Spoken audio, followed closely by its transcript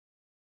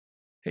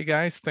Hey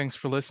guys, thanks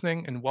for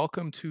listening and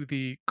welcome to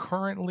the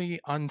currently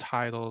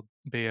untitled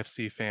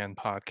BFC fan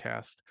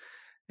podcast.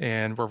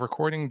 And we're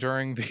recording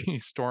during the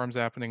storms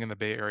happening in the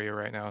Bay Area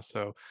right now,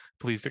 so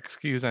please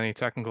excuse any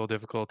technical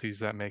difficulties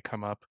that may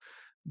come up.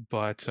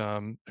 But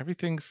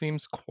everything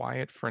seems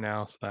quiet for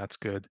now, so that's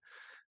good.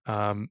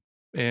 Um,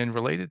 and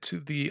related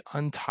to the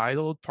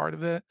untitled part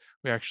of it,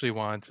 we actually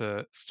wanted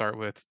to start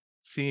with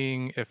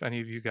seeing if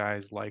any of you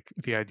guys like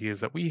the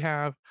ideas that we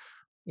have,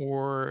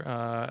 or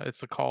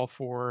it's a call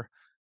for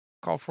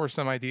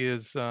some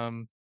ideas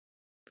from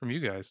you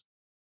guys.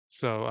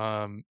 So,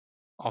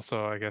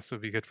 also, I guess it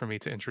would be good for me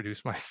to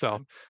introduce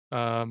myself.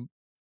 Um,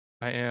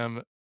 I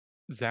am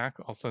Zach,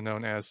 also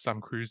known as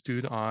Some Cruise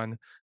Dude on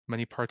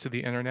many parts of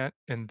the internet,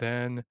 and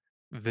then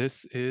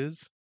this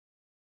is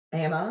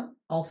Anna,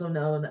 also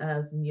known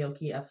as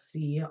Gnocchi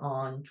FC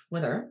on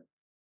Twitter,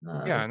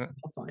 yeah, is and where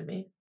you'll find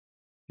me.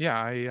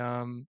 yeah,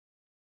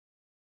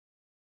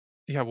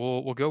 yeah,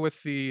 we'll go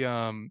with the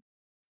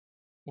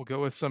we'll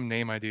go with some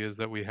name ideas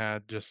that we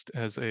had just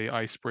as a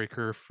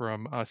icebreaker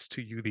from us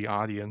to you, the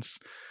audience,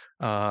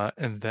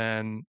 and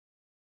then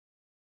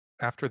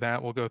after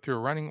that, we'll go through a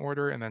running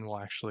order, and then we'll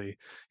actually,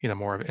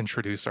 more of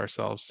introduce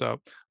ourselves. So,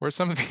 what are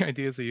some of the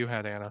ideas that you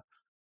had, Anna?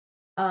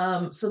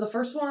 So the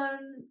first one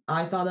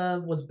I thought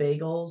of was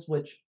bagels,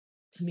 which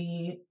to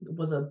me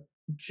was a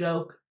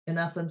joke in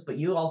essence, but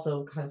you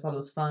also kind of thought it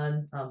was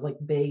fun, like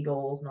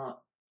bagels,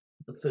 not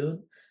the food.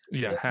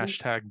 Yeah, Bagels.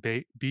 hashtag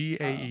Um,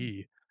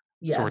 BAE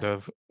sort yes.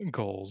 of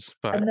goals,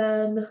 but And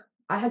then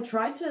I had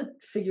tried to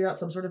figure out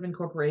some sort of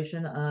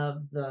incorporation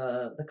of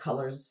the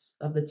colors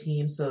of the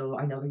team. So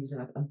I know they're using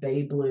like a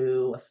bay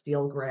blue, a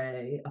steel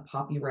gray, a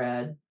poppy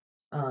red.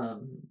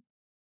 Um,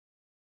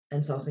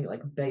 and so I was thinking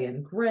like bay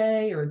and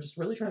gray, or just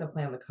really trying to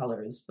play on the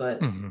colors. But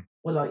mhm.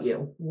 what about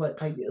you?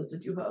 What ideas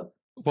did you have?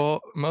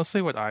 Well,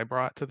 mostly what I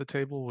brought to the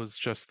table was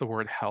just the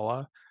word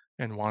hella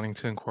and wanting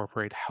to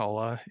incorporate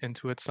hella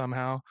into it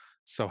somehow.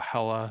 So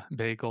hella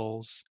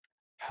bagels,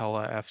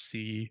 hella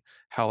FC,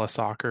 hella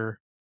soccer,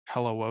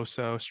 hella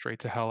WoSo, straight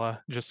to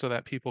hella, just so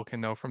that people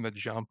can know from the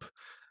jump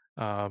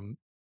um,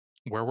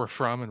 where we're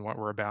from and what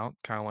we're about,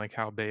 kind of like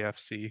how Bay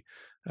FC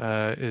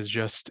is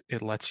just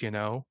it lets you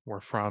know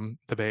we're from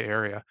the Bay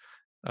Area.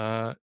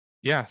 Uh,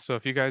 yeah, so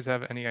if you guys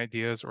have any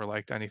ideas or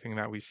liked anything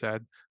that we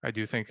said, I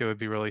do think it would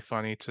be really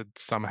funny to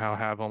somehow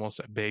have almost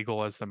a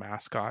bagel as the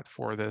mascot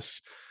for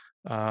this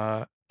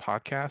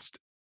podcast.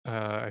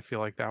 I feel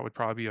like that would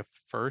probably be a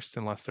first,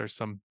 unless there's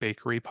some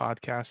bakery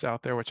podcasts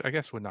out there, which I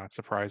guess would not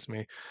surprise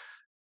me.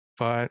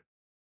 But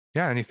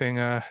yeah, anything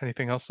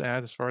else to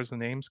add as far as the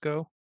names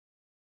go?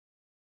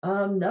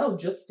 No,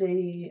 just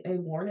a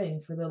warning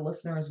for the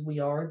listeners. We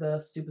are the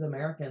stupid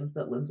Americans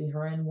that Lindsay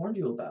Horan warned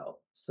you about.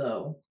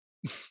 So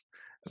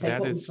take That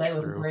what we is say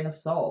with a true. grain of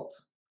salt.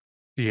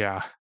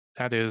 Yeah,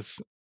 that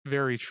is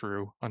very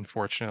true,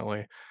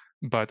 unfortunately.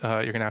 But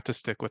you're gonna have to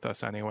stick with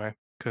us anyway,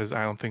 because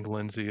I don't think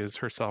Lindsay is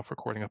herself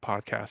recording a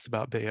podcast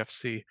about Bay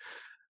FC.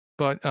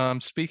 But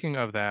speaking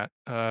of that,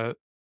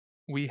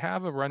 we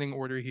have a running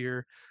order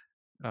here.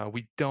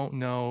 We don't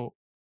know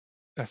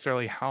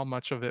necessarily how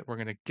much of it we're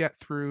gonna get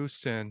through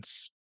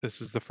since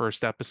this is the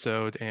first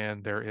episode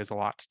and there is a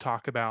lot to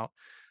talk about.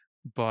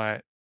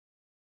 But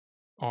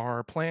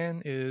our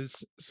plan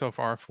is so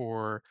far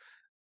for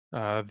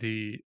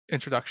the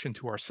introduction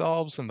to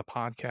ourselves and the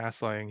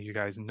podcast, letting you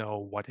guys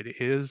know what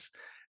it is,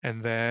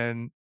 and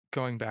then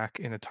going back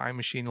in a time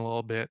machine a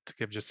little bit to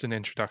give just an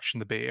introduction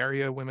to Bay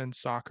Area women's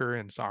soccer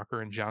and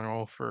soccer in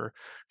general for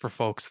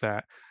folks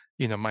that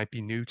might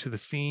be new to the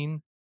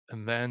scene.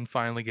 And then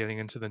finally getting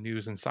into the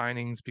news and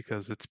signings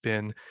because it's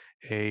been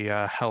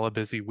a hella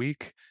busy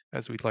week,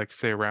 as we'd like to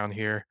say around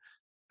here.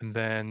 And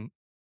then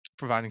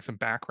providing some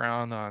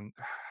background on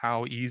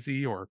how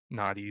easy or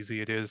not easy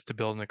it is to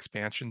build an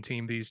expansion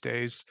team these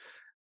days,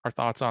 our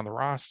thoughts on the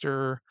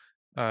roster,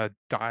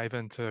 dive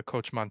into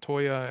Coach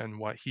Montoya and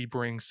what he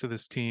brings to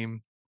this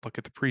team, look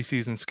at the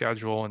preseason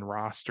schedule and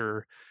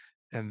roster,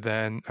 and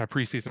then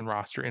preseason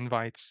roster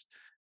invites,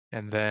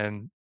 and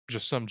then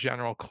just some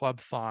general club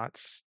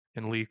thoughts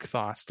and league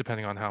thoughts,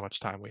 depending on how much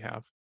time we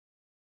have.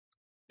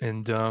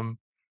 And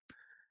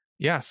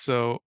yeah,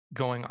 so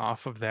going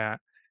off of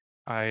that,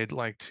 I'd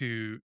like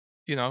to,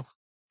 you know,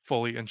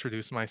 fully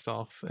introduce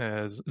myself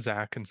as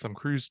Zach and some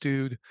cruise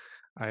dude.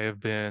 I have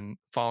been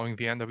following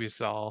the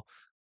NWSL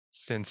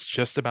since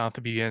just about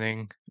the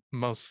beginning,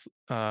 most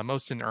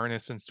in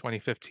earnest since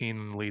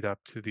 2015, lead up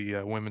to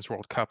the Women's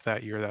World Cup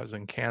that year. That was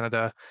in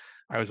Canada.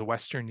 I was a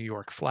Western New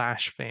York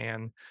Flash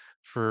fan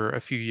for a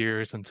few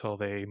years until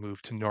they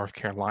moved to North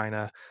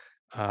Carolina.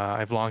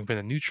 I've long been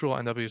a neutral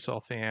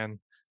NWSL fan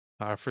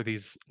for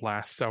these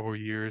last several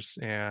years,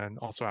 and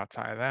also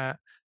outside of that,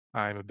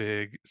 I'm a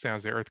big San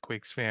Jose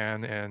Earthquakes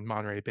fan and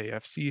Monterey Bay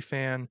FC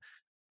fan.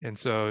 And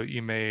so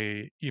you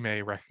may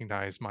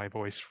recognize my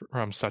voice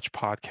from such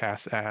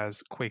podcasts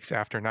as Quakes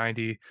After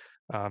 90.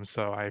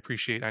 So I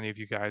appreciate any of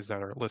you guys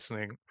that are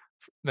listening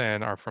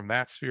then are from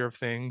that sphere of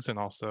things, and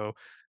also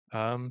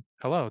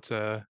hello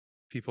to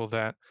people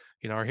that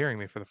are hearing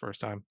me for the first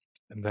time.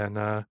 And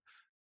then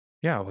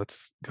Yeah,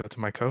 let's go to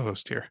my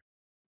co-host here.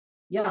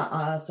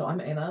 Yeah, so I'm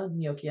Anna,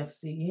 Gnocchi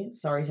FC.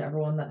 Sorry to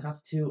everyone that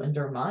has to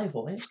endure my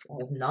voice. I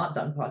have not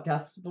done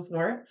podcasts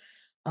before.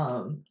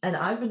 And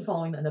I've been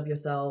following the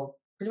NWSL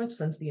pretty much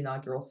since the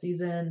inaugural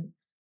season.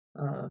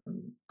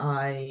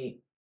 I,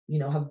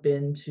 have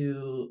been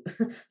to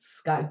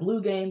Sky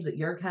Blue games at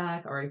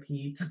Yurkak,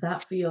 RIP to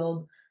that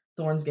field,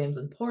 Thorns games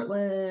in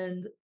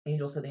Portland,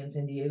 Angel City and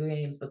San Diego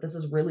games, but this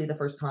is really the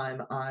first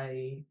time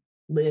I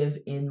live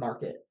in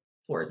market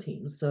for a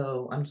team.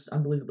 So I'm just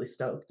unbelievably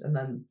stoked. And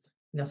then,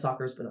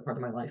 soccer's been a part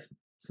of my life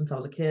since I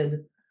was a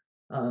kid.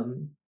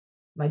 Um,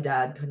 my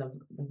dad kind of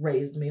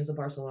raised me as a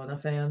Barcelona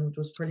fan, which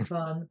was pretty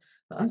fun,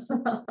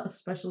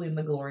 especially in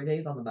the glory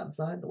days on the men's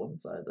side. The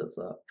women's side is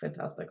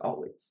fantastic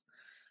always.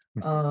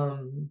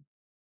 Um,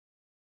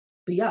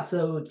 but yeah,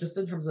 so just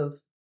in terms of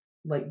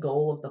like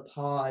goal of the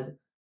pod,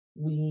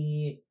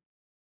 we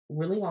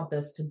really want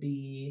this to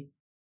be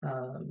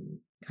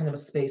kind of a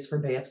space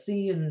for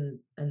BFC and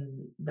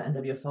the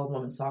NWSL and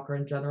women's soccer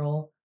in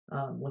general,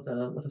 with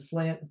a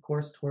slant, of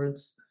course,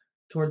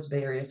 towards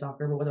Bay Area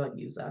soccer. But what about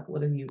you, Zach?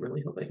 What are you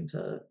really hoping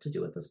to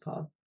do with this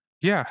pod?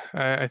 Yeah,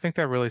 I think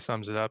that really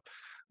sums it up.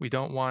 We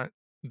don't want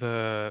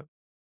the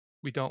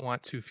we don't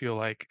want to feel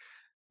like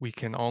we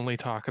can only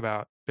talk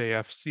about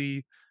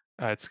BFC.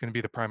 It's going to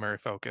be the primary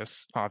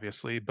focus,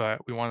 obviously, but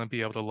we want to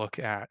be able to look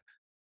at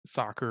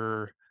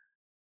soccer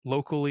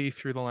locally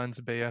through the lens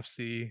of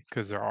AFC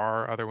because there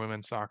are other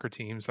women's soccer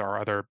teams, there are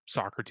other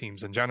soccer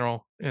teams in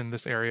general in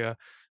this area,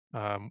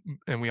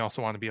 and we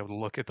also want to be able to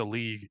look at the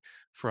league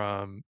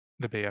from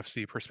the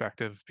BFC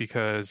perspective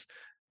because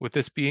with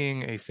this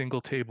being a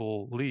single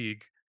table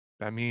league,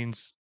 that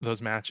means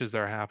those matches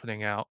that are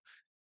happening out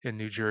in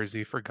New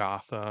Jersey for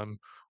Gotham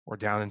or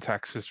down in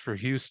Texas for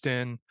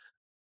Houston,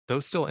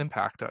 those still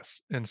impact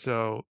us. And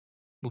so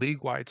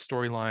league wide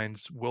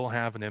storylines will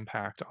have an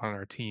impact on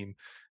our team.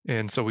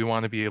 And so we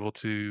want to be able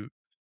to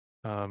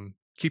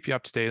keep you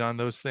up to date on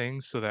those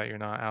things so that you're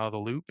not out of the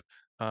loop.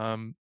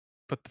 Um,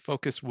 but the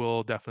focus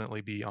will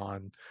definitely be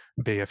on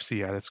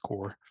BFC at its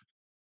core.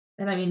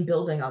 And I mean,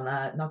 building on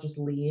that, not just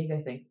league,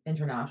 I think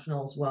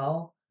international as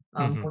well.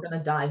 Hmm. We're going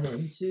to dive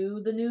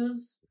into the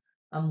news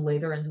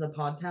later into the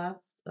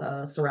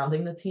podcast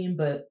surrounding the team,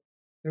 but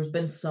there's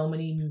been so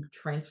many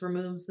transfer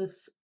moves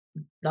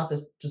not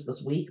this just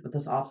this week, but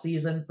this off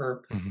season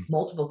for Hmm.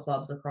 multiple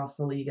clubs across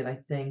the league, and I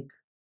think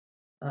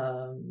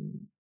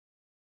um,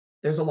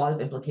 there's a lot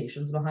of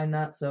implications behind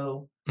that.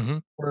 So Hmm.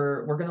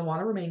 we're going to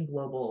want to remain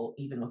global,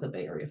 even with a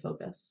Bay Area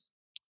focus.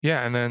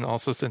 Yeah, and then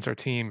also since our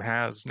team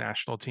has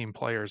national team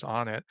players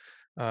on it,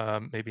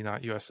 maybe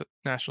not U.S.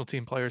 national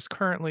team players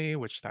currently,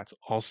 which that's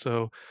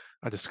also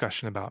a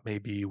discussion about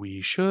maybe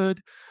we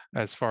should,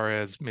 as far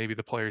as maybe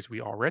the players we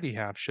already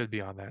have should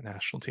be on that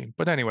national team.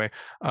 But anyway,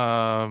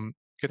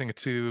 getting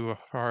too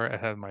far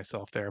ahead of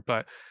myself there.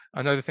 But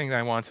another thing that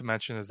I want to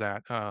mention is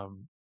that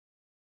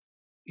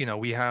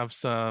we have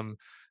some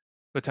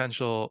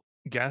potential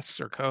guests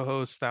or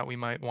co-hosts that we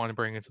might want to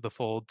bring into the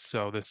fold.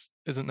 So this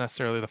isn't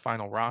necessarily the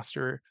final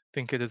roster. I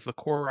think it is the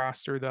core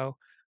roster though.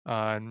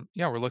 And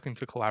yeah, we're looking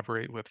to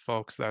collaborate with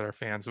folks that are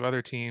fans of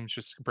other teams,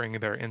 just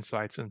bringing their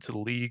insights into the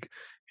league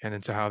and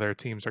into how their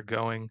teams are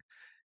going.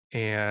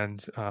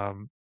 And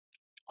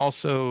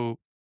also,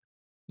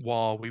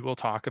 while we will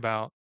talk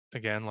about,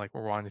 again, like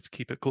we're wanting to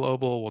keep it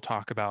global, we'll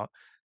talk about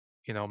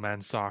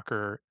men's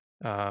soccer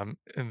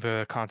in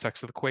the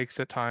context of the Quakes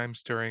at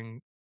times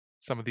during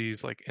some of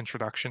these like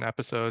introduction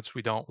episodes.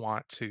 We don't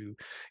want to,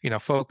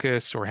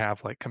 focus or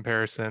have like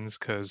comparisons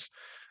because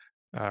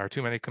or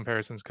too many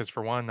comparisons because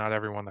for one, not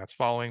everyone that's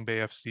following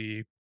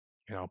BFC,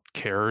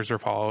 cares or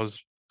follows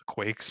the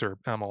Quakes or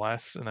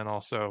MLS, and then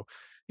also.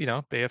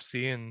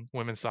 BFC and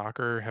women's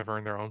soccer have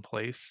earned their own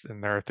place,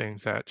 and there are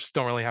things that just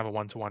don't really have a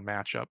one-to-one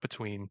matchup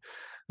between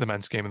the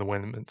men's game and the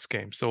women's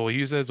game. So we'll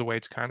use it as a way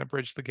to kind of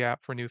bridge the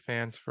gap for new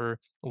fans for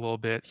a little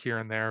bit here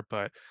and there,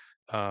 but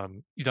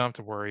you don't have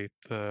to worry.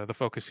 The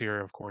focus here,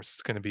 of course,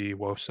 is going to be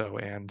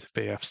WoSo and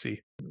BFC.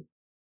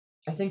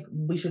 I think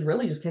we should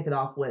really just kick it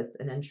off with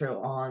an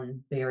intro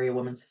on Bay Area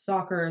women's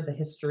soccer, the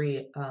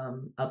history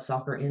of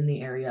soccer in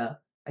the area.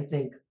 I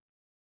think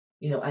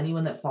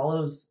anyone that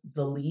follows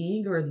the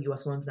league or the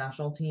U.S. women's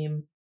national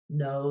team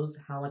knows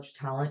how much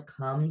talent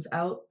comes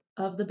out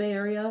of the Bay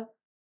Area.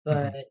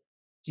 But Mhm.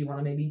 do you want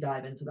to maybe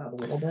dive into that a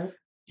little bit?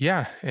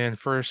 Yeah, and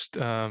first,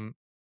 and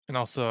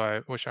also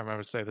I wish I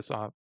remember to say this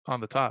on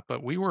the top,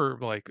 but we were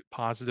like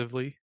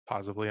positively,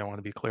 I want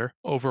to be clear,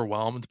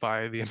 overwhelmed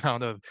by the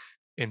amount of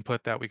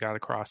input that we got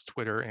across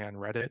Twitter and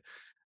Reddit,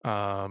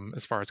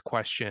 as far as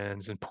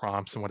questions and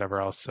prompts and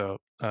whatever else. So,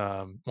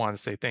 want to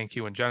say thank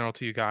you in general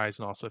to you guys,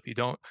 and also if you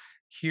don't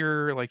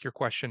hear like your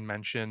question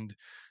mentioned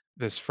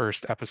this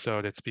first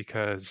episode, it's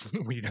because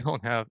we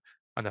don't have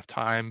enough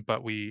time,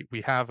 but we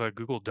have a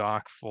Google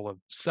Doc full of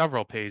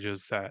several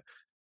pages that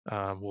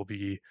will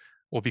be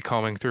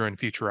coming through in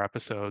future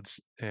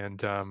episodes,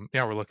 and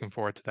yeah, we're looking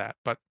forward to that.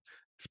 But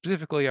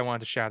specifically, I wanted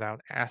to shout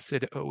out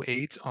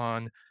Acid08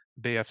 on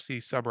BFC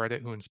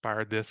subreddit who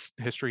inspired this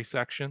history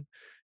section,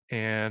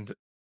 and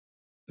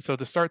So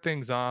to start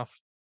things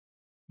off,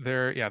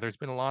 there's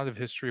been a lot of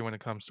history when it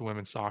comes to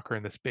women's soccer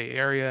in this Bay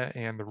Area,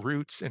 and the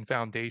roots and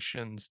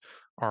foundations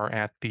are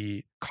at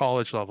the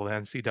college level, the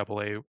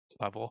NCAA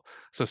level.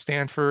 So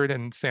Stanford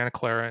and Santa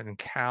Clara and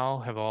Cal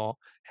have all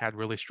had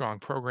really strong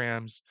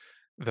programs,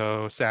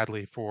 though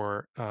sadly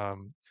for a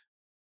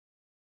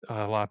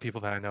lot of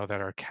people that I know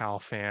that are Cal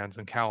fans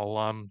and Cal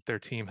alum, their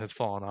team has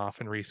fallen off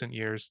in recent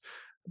years.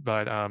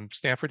 But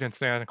Stanford and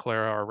Santa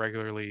Clara are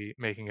regularly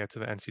making it to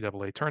the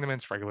NCAA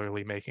tournaments,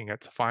 regularly making it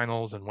to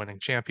finals and winning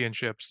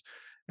championships.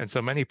 And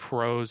so many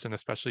pros and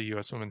especially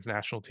U.S. women's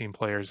national team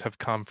players have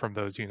come from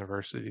those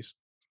universities.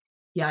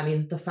 Yeah, I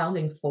mean, the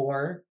founding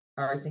four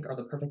are, I think, are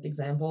the perfect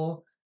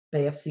example.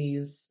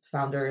 BayFC's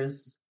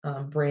founders,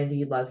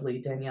 Brandy,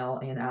 Leslie, Danielle,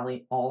 and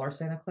Allie, all are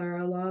Santa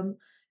Clara alum.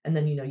 And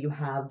then, you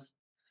have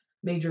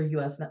major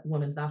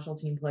women's national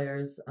team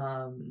players,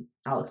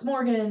 Alex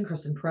Morgan,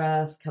 Kristen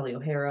Press, Kelly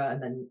O'Hara,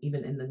 and then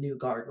even in the new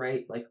guard,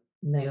 right? Like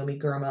Naomi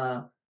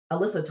Girma.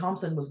 Alyssa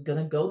Thompson was going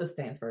to go to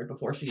Stanford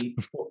before she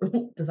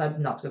decided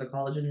not to go to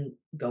college and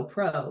go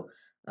pro.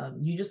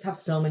 You just have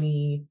so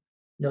many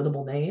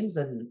notable names,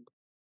 and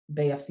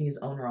BayFC's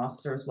own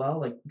roster as well,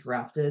 like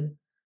drafted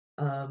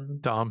um,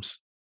 Doms.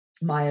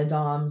 Maya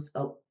Doms,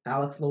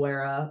 Alex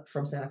Loera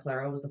from Santa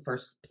Clara was the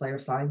first player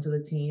signed to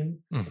the team.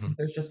 I Hmm. think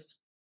there's just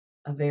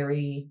a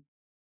very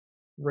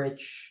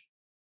rich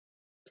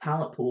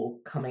talent pool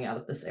coming out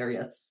of this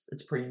area.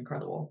 It's pretty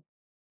incredible.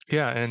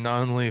 Yeah, and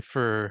not only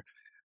for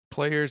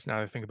players now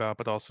that I think about,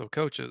 but also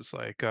coaches.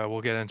 Like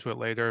we'll get into it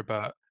later,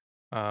 but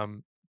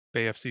um,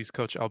 BayFC's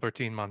coach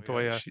Albertine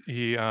Montoya,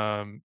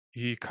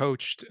 he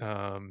coached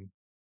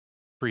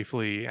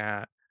briefly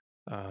at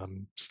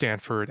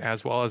Stanford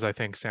as well as I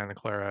think Santa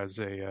Clara as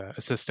a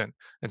assistant,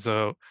 and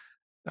so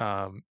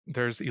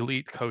there's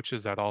elite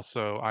coaches that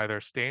also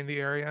either stay in the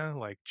area,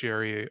 like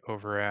Jerry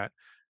over at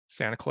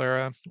Santa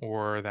Clara,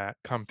 or that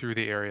come through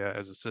the area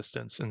as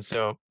assistants, and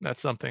so that's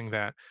something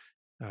that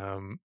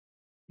um,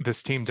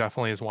 this team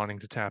definitely is wanting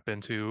to tap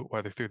into,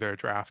 whether through their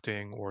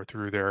drafting or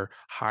through their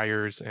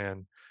hires.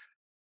 And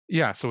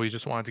yeah, so we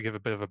just wanted to give a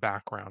bit of a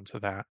background to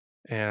that.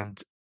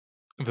 And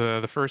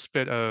the first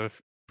bit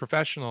of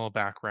professional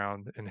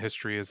background and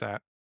history is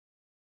that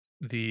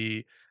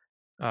the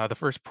the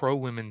first pro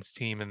women's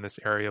team in this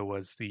area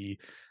was the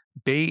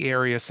Bay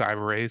Area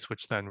Cyber Rays,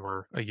 which then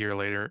were a year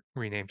later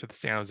renamed to the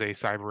San Jose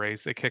Cyber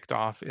Rays. They kicked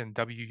off in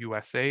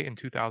WUSA in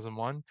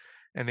 2001,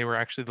 and they were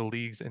actually the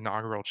league's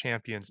inaugural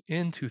champions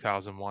in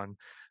 2001.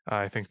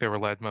 I think they were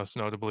led most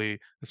notably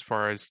as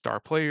far as star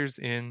players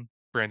in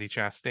Brandy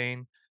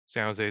Chastain,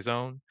 San Jose's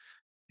own,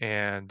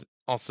 and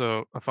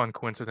also a fun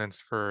coincidence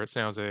for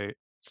San Jose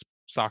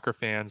soccer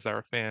fans that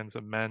are fans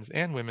of men's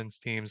and women's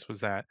teams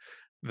was that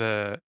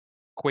the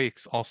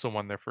Quakes also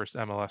won their first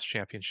MLS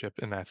championship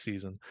in that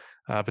season.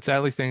 But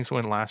sadly, things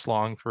wouldn't last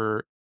long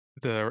for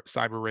the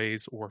Cyber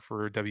Rays or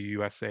for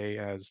WUSA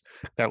as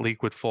that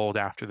league would fold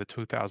after the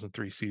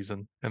 2003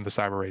 season and the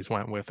Cyber Rays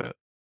went with it.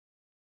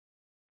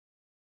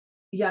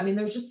 Yeah, I mean,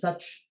 there's just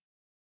such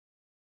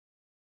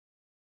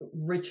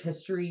rich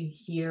history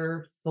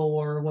here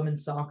for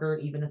women's soccer,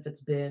 even if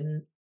it's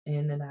been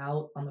in and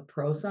out on the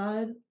pro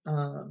side.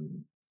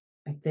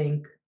 I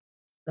think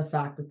the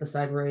fact that the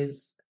Cyber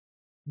Rays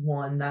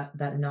won that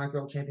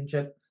inaugural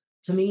championship,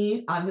 to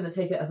me, I'm going to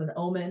take it as an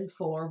omen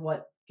for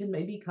what can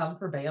maybe come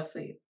for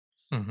BFC.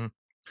 Hmm.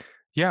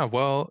 Yeah,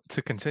 well,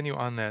 to continue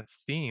on that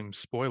theme,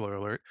 spoiler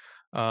alert,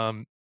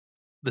 um,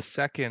 the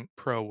second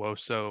pro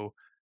WoSo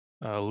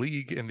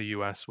league in the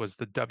US was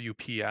the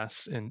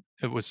WPS, and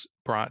it was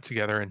brought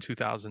together in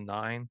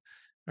 2009,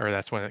 or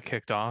that's when it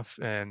kicked off.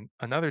 And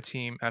another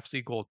team,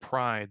 FC Gold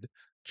Pride,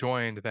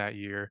 joined that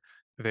year.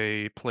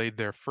 They played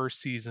their first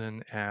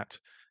season at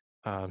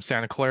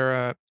Santa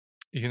Clara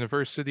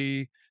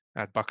University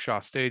at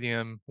Buckshaw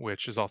Stadium,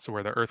 which is also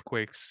where the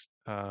Earthquakes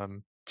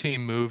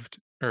team moved,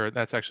 or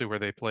that's actually where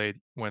they played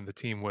when the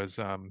team was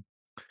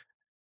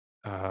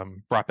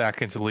brought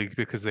back into the league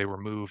because they were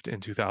moved in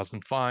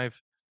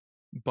 2005.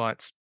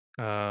 But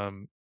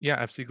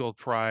yeah, FC Gold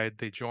Pride,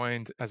 they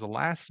joined as a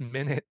last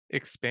minute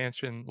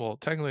expansion. Well,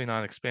 technically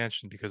not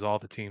expansion because all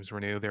the teams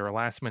were new. They were a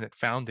last minute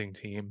founding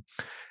team.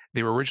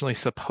 They were originally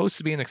supposed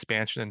to be an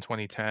expansion in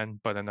 2010,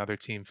 but another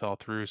team fell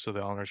through. So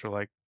the owners were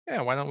like,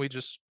 yeah, why don't we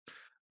just,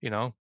 you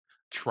know,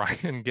 try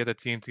and get a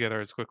team together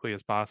as quickly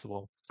as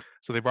possible?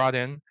 So they brought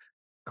in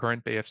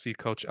current BFC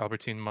coach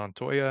Albertine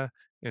Montoya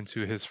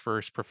into his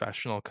first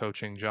professional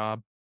coaching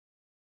job.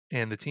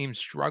 And the team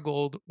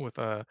struggled with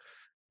the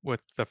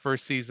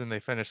first season, they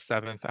finished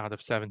seventh out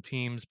of seven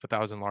teams, but that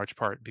was in large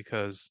part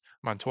because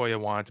Montoya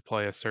wanted to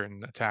play a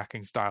certain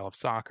attacking style of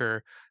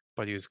soccer,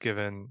 but he was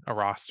given a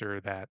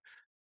roster that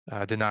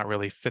did not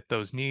really fit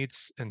those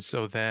needs. And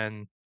so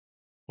then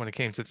when it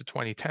came to the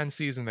 2010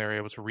 season, they were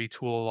able to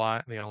retool a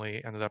lot. They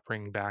only ended up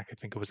bringing back, I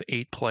think it was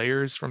 8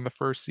 players from the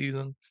first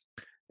season.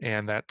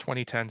 And that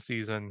 2010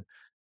 season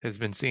has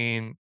been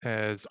seen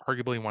as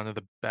arguably one of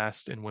the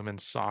best in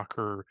women's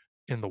soccer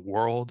in the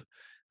world.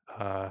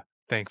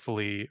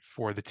 Thankfully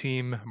for the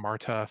team,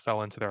 Marta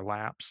fell into their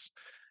laps,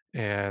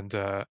 and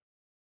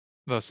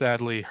though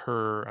sadly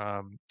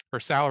her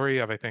salary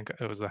of, I think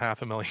it was a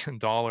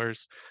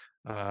 $500,000,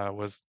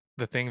 was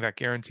the thing that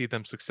guaranteed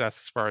them success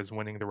as far as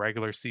winning the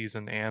regular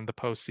season and the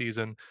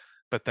postseason,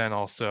 but then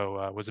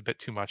also, was a bit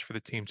too much for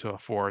the team to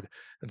afford,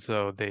 and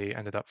so they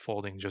ended up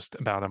folding just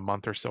about a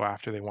month or so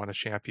after they won a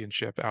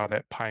championship out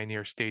at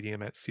Pioneer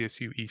Stadium at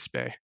CSU East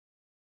Bay.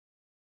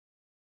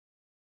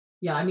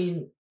 Yeah, I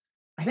mean,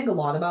 I think a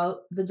lot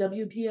about the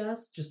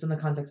WPS just in the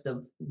context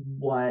of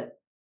what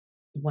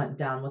went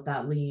down with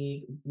that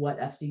league, what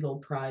FC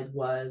Gold Pride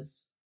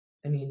was.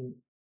 I mean,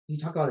 you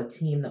talk about a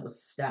team that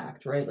was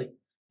stacked, right? Like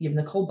you have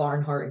Nicole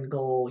Barnhart in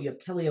goal, you have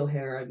Kelly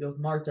O'Hara, you have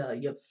Marta,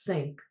 you have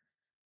Sink,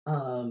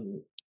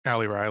 um,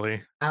 Allie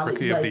Riley, Ali,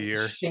 Rookie of the like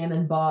Year.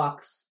 Shannon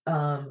Box,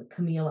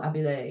 Camille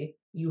Abile.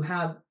 You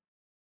have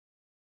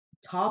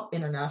top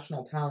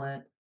international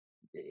talent.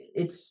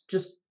 It's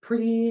just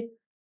pretty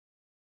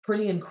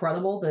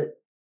incredible that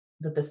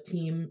this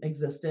team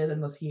existed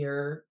and was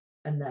here,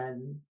 and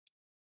then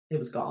it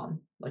was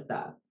gone like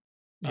that.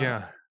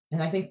 Yeah.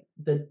 And I think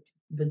the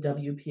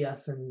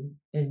WPS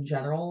in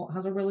general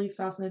has a really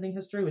fascinating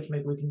history, which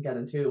maybe we can get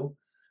into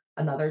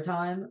another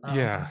time.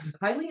 Yeah.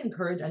 Highly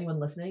encourage anyone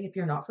listening if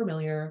you're not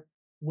familiar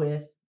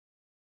with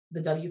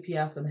the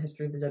WPS and the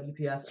history of the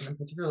WPS, and then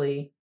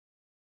particularly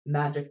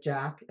Magic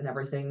Jack and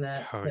everything Oh,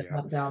 that yeah.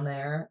 went down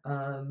there.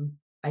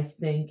 I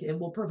think it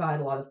will provide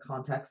a lot of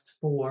context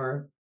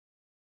for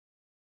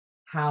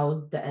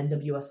how the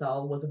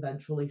NWSL was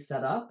eventually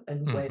set up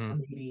and where Mhm,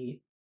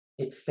 maybe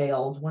it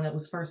failed when it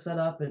was first set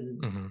up and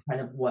mhm, kind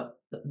of what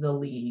the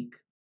league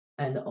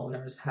and the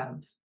owners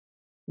have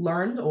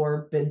learned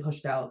or been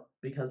pushed out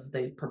because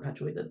they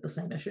perpetuated the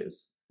same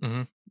issues.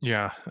 mhm.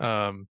 Yeah,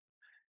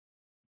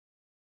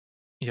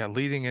 yeah,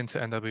 leading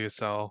into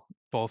NWSL,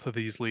 both of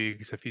these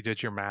leagues, if you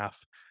did your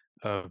math,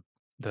 the,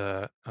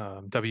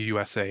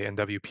 WUSA and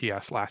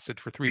WPS lasted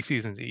for 3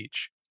 seasons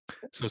each.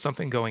 So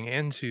something going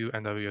into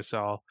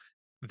NWSL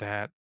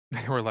that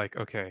they were like,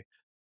 "Okay,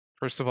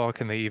 first of all,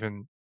 can they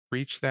even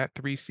reach that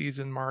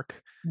 3-season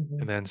mark?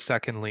 And Mhm. then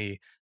secondly,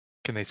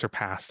 can they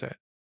surpass it?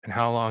 And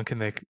how long can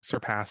they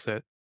surpass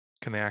it?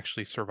 Can they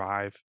actually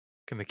survive?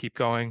 Can they keep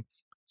going?"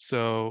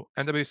 So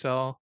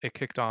NWSL, it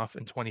kicked off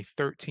in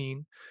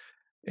 2013,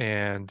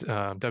 and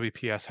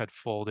WPS had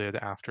folded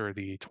after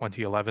the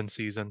 2011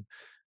 season.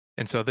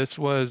 And so this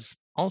was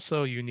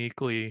also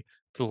uniquely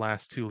to the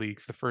last two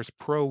leagues, the first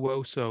pro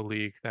WoSo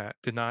league that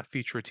did not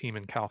feature a team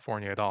in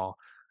California at all.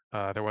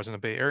 There wasn't a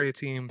Bay Area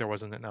team, there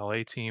wasn't an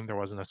LA team, there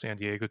wasn't a San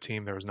Diego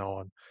team, there was no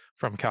one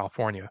from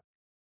California.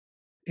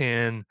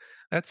 And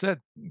that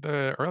said,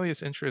 the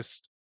earliest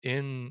interest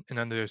in an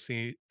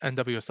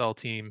NWSL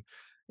team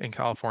in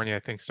California, I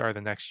think, started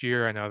the next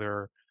year. I know there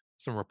are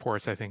some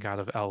reports, I think, out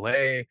of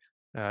LA,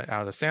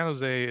 out of San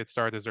Jose. It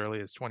started as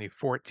early as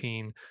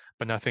 2014,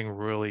 but nothing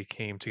really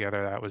came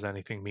together that was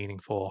anything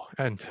meaningful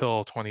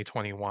until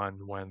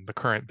 2021 when the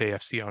current Bay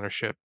FC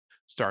ownership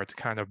started to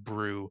kind of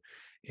brew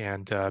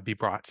and be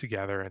brought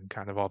together, and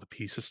kind of all the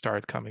pieces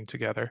started coming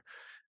together.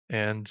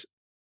 And,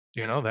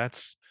 you know,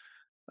 that's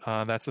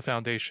the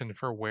foundation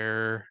for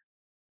where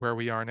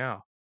we are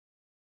now.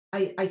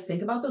 I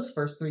think about those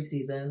first 3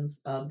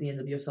 seasons of the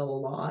NWSL a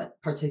lot,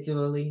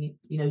 particularly,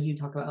 you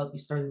talk about you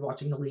started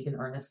watching the league in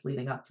earnest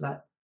leading up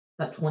to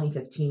that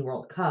 2015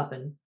 World Cup,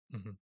 and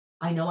Mhm,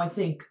 I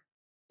think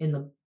in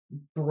the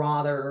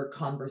broader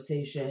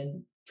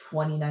conversation,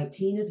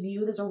 2019 is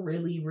viewed as a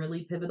really,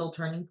 really pivotal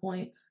turning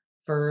point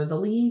for the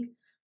league.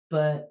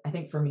 But I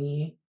think for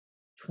me,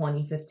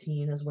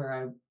 2015 is where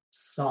I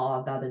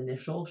saw that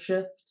initial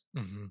shift.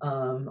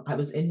 mhm, I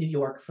was in New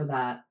York for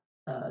that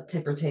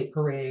ticker tape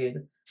parade.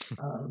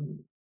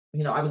 Um,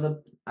 I was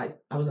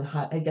in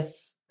high. I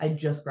guess I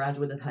just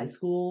graduated high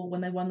school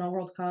when they won the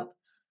World Cup,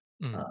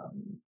 mm,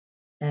 um,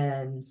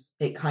 and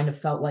it kind of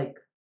felt like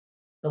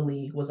the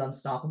league was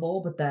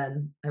unstoppable. But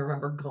then I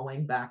remember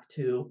going back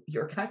to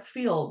Yurkak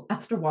Field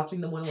after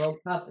watching them win World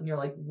Cup, and you're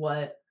like,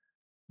 what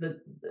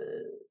the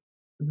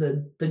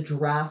the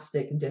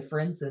drastic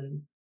difference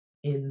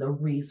in the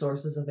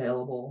resources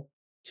available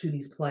to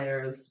these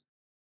players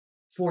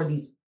for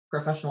these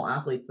professional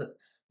athletes that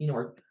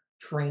are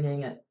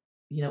training at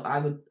I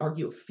would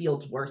argue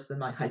fields worse than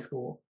my high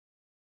school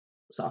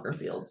soccer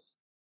fields.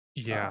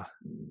 yeah,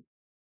 Um,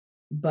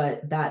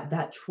 but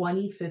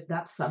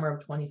that summer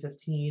of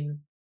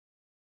 2015,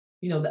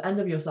 the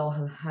NWSL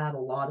has had a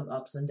lot of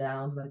ups and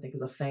downs, and I think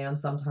as a fan,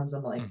 sometimes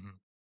I'm like, mhm,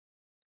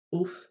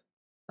 "Oof."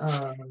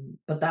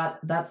 But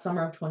that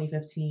summer of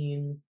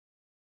 2015,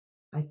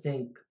 I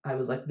think I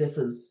was like, "This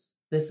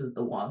is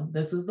the one.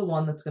 This is the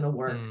one that's gonna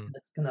work, mm, and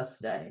it's gonna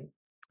stay."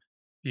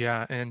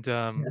 yeah, and,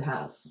 And it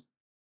has.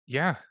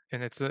 yeah,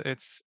 and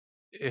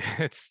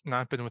it's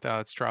not been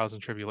without its trials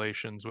and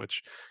tribulations,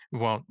 which we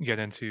won't get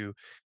into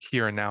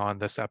here and now on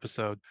this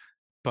episode.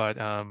 But,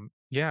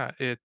 yeah,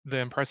 the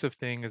impressive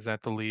thing is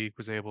that the league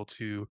was able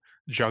to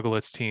juggle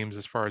its teams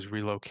as far as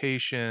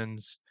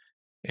relocations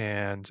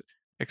and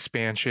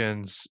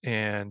expansions,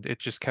 and it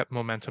just kept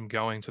momentum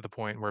going to the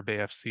point where Bay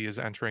FC is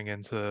entering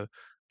into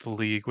the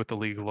league with the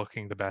league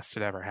looking the best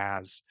it ever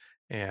has.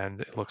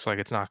 and it looks like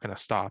it's not going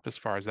to stop as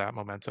far as that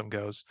momentum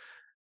goes.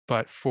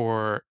 But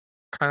for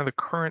kind of the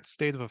current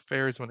state of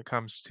affairs when it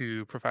comes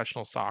to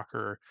professional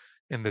soccer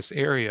in this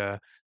area,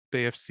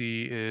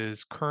 BFC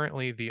is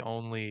currently the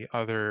only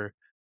other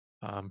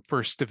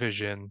first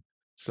division.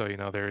 So,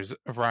 there's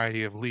a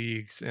variety of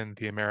leagues in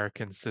the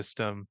American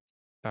system,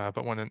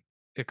 but when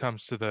it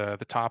comes to the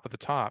top of the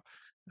top,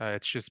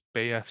 it's just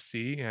Bay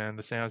FC and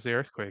the San Jose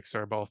Earthquakes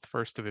are both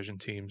first division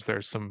teams.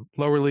 There's some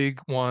lower league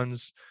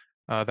ones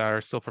that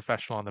are still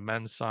professional on the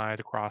men's side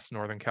across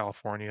Northern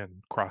California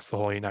and across the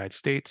whole United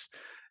States.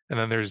 And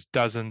then there's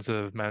dozens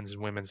of men's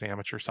and women's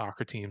amateur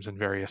soccer teams in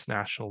various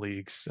national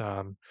leagues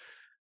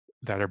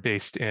that are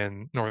based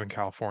in Northern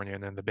California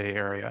and in the Bay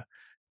Area.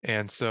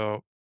 And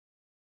so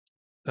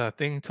the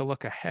thing to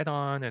look ahead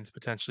on and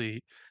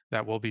potentially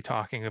that we'll be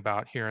talking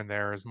about here and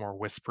there as more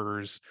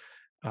whispers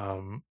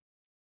um,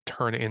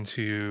 turn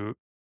into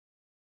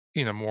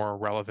more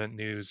relevant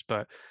news.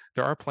 But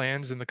there are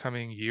plans in the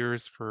coming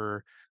years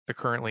for the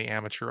currently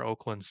amateur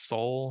Oakland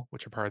Soul,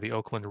 which are part of the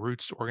Oakland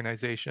Roots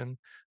organization,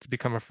 to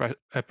become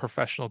a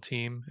professional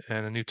team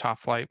and a new top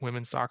flight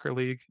women's soccer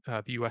league,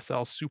 the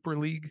USL Super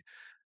League,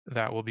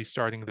 that will be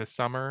starting this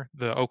summer.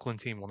 The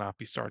Oakland team will not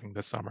be starting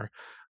this summer,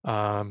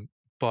 um,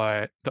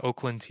 but the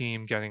Oakland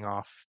team getting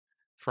off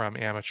from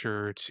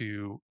amateur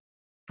to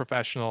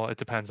professional, it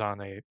depends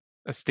on a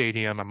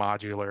stadium, a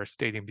modular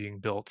stadium being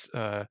built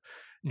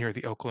near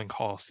the Oakland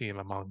Coliseum,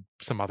 among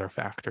some other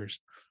factors.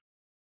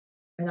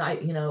 And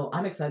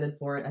I'm excited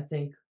for it. I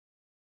think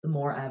the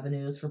more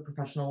avenues for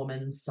professional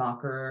women's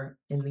soccer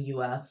in the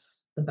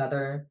US, the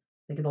better.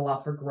 I think it'll allow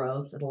for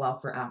growth. It'll allow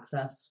for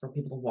access for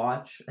people to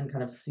watch and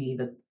kind of see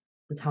the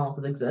talent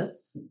that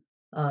exists.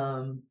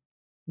 Um,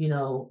 you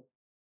know,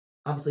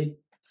 Obviously,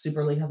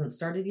 Super League hasn't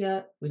started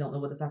yet. We don't know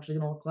what it's actually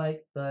going to look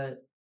like, but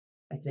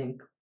I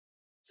think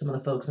some of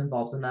the folks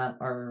involved in that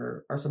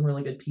are some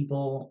really good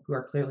people who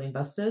are clearly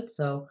invested.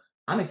 So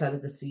I'm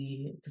excited to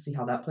see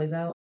how that plays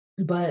out.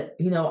 But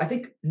I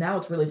think now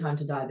it's really time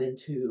to dive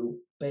into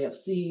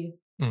BFC,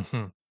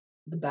 Hmm.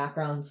 the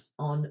backgrounds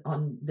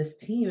on this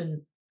team,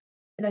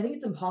 and I think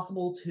it's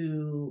impossible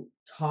to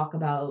talk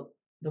about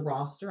the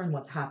roster and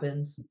what's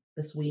happened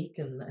this week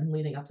and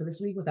leading up to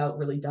this week without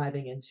really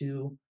diving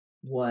into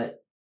what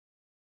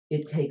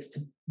it takes to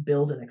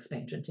build an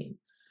expansion team.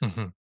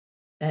 Hmm.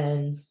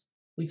 And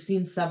we've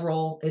seen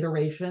several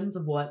iterations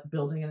of what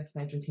building an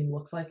expansion team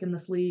looks like in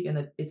this league,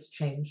 and it's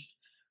changed,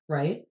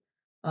 right?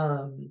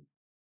 Um,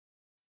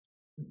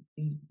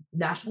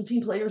 National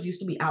team players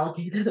used to be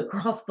allocated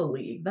across the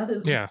league. That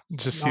is Yeah,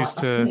 just not used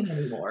a to thing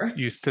anymore.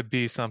 used to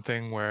be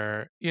something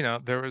where,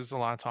 there was a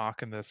lot of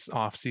talk in this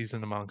off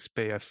season amongst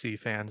Bay FC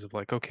fans of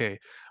like, okay,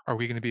 are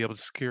we going to be able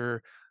to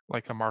secure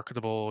like a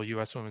marketable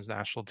US women's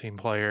national team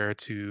player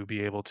to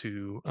be able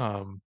to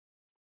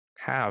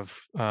have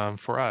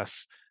for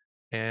us?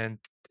 And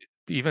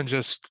even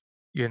just,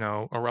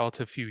 a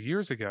relative few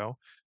years ago,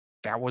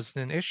 that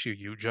wasn't an issue.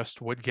 You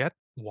just would get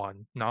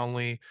one. Not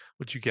only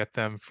would you get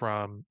them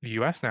from the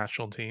US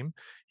national team,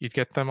 you'd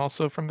get them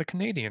also from the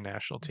Canadian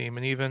national team.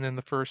 And even in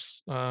the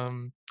first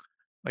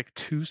like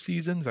 2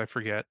 seasons, I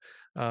forget,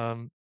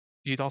 um,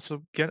 you'd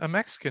also get a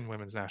Mexican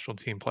women's national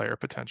team player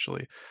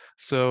potentially.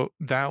 So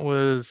that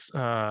was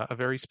a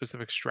very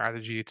specific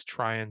strategy to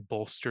try and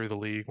bolster the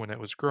league when it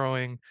was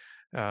growing.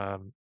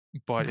 Um,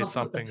 It but it's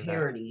helped with the something that,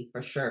 parity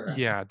for sure. I think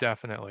yeah,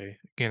 definitely,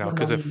 when the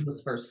because league if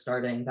was first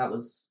starting,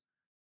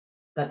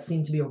 that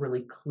seemed to be a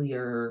really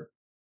clear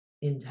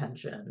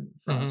intention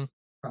Mhm.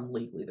 from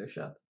league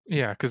leadership.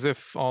 Yeah, because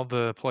if all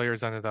the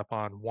players ended up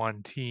on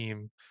one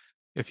team,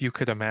 if you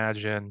could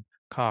imagine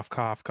cough,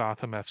 cough,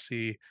 Gotham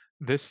FC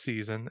this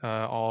season,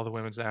 all the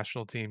women's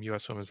national team,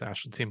 US women's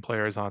national team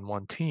players on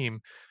one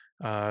team,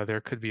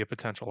 there could be a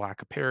potential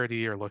lack of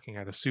parity or looking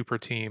at a super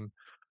team.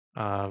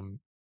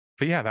 Um,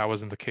 but yeah, that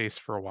wasn't the case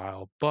for a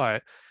while.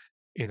 But,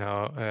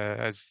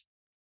 as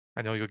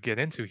I know you'll get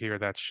into here,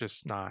 that's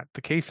just not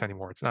the case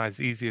anymore. It's not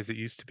as easy as it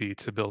used to be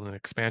to build an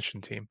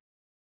expansion team.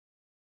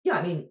 Yeah,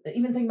 I mean,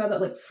 even think about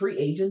that, like, free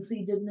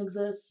agency didn't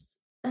exist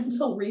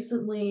until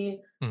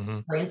recently. Hmm.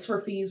 Transfer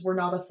fees were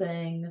not a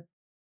thing.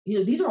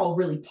 These are all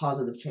really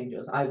positive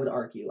changes, I would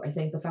argue. I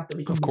think the fact that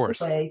we can Of move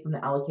course. away from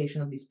the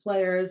allocation of these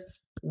players,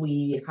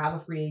 we have a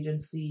free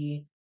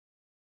agency,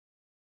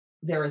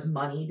 there is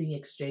money being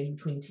exchanged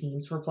between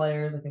teams for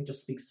players, I think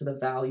just speaks to the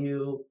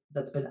value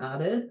that's been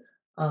added.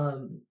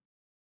 Um,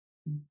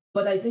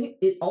 but I think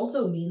it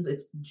also means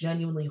it's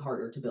genuinely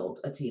harder to build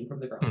a team from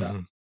the ground up.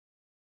 Hmm.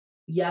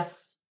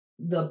 Yes,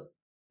 the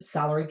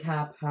salary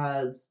cap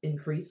has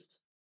increased.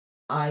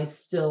 I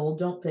still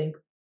don't think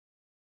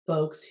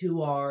folks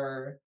who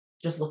are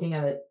just looking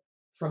at it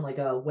from like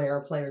a where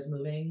are players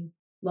moving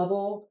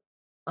level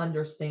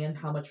understand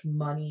how much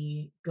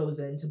money goes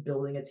into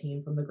building a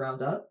team from the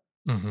ground up.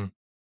 Hmm.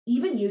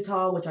 Even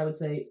Utah, which I would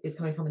say is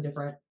coming from a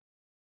different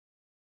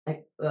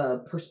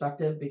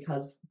perspective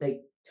because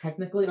they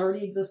technically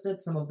already existed,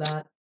 some of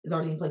that is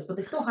already in place, but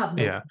they still have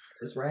no Yeah.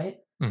 players, right?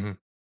 Mhm.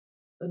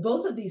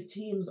 both of these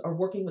teams are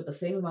working with the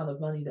same amount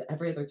of money that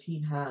every other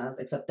team has,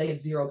 except they have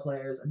 0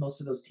 players, and most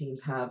of those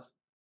teams have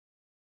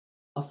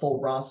a full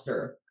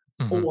roster.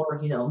 Mhm. Or,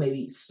 you know,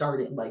 maybe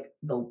start it like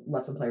they'll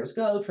let some players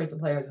go, trade some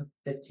players, have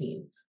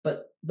 15.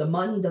 But the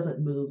money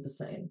doesn't move the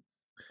same.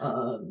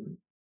 Um,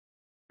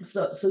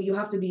 so you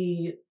have to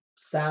be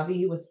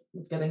savvy with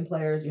getting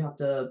players. You have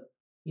to,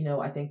 you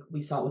know, I think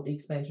we saw it with the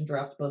expansion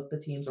draft. Both the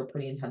teams were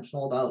pretty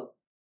intentional about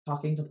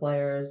talking to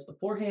players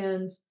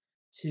beforehand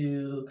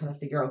to kind of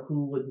figure out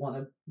who would want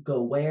to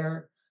go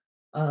where.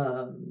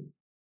 Um,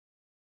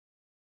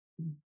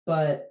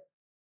 but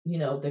you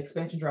know, the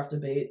expansion draft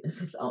debate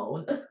is its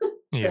own thing.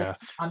 Yeah.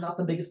 I'm not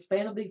the biggest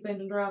fan of the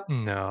expansion draft.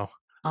 No.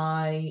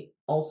 I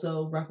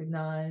also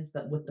recognize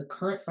that with the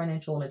current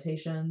financial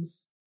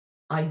limitations,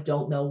 I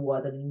don't know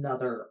what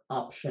another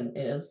option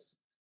is.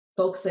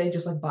 Folks say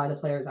just like buy the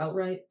players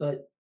outright,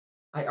 but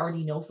I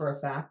already know for a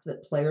fact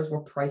that players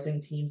were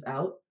pricing teams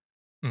out.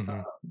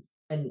 Mhm.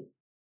 And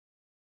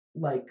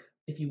like,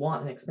 if you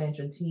want an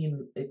expansion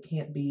team, it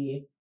can't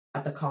be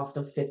at the cost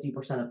of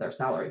 50% of their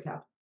salary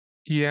cap.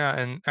 Yeah,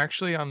 and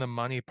actually on the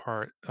money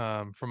part,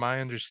 from my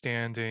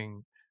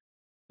understanding,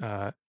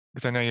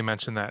 because I know you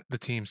mentioned that the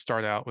teams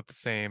start out with the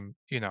same,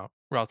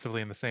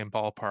 relatively in the same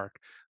ballpark,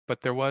 but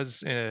there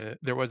was a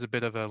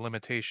bit of a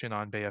limitation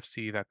on Bay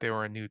FC that they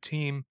were a new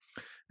team,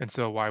 and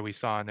so why we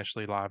saw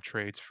initially a lot of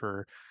trades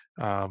for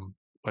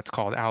what's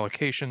called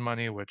allocation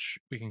money, which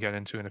we can get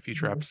into in a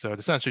future Mhm. episode.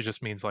 Essentially,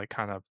 just means like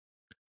kind of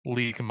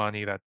league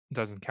money that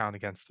doesn't count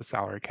against the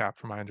salary cap,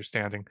 from my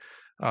understanding.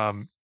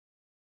 Um,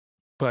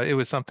 but it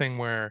was something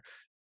where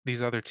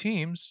these other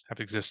teams have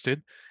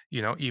existed,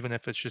 even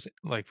if it's just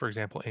like, for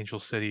example, Angel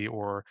City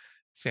or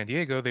San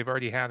Diego, they've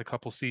already had a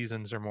couple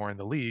seasons or more in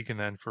the league. And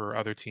then for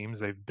other teams,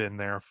 they've been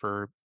there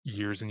for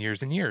years and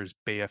years and years.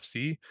 Bay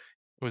FC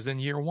was in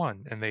year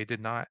one, and they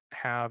did not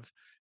have,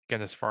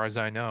 again, as far as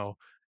I know,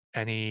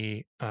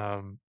 any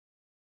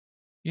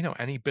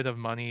any bit of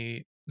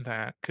money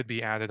that could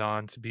be added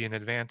on to be an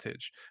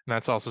advantage. And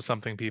that's also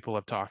something people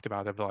have talked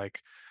about of like,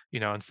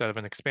 instead of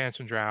an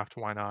expansion draft,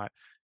 why not,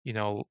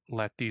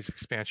 let these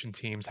expansion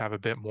teams have a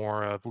bit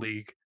more of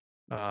league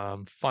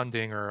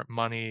funding or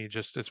money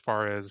just as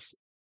far as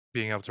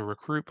being able to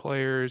recruit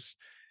players,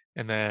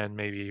 and then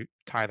maybe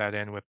tie that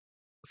in with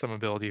some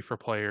ability for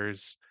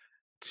players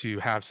to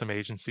have some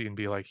agency and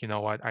be like, you know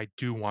what, I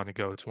do want to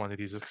go to one of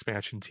these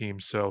expansion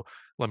teams. So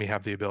let me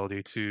have the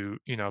ability to,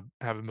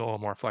 have a little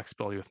more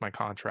flexibility with my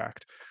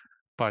contract.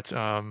 But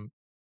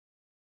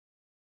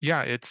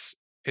yeah, it's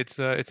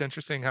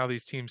interesting how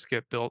these teams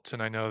get built.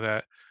 And I know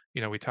that,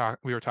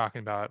 we were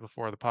talking about it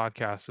before the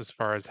podcast as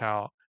far as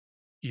how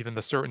even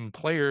the certain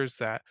players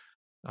that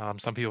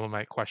some people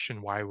might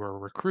question why we're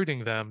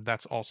recruiting them,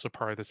 that's also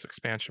part of this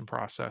expansion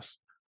process.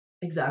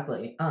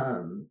 Exactly.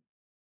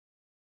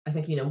 I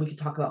think, you know, we could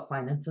talk about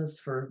finances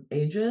for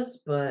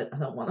ages, but I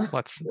don't want to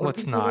Let's bore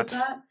let's people with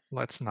not. that.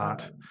 Let's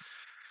not. Um,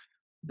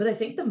 but I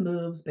think the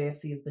moves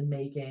BFC has been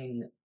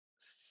making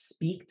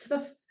speak to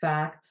the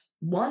fact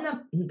one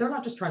that they're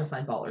not just trying to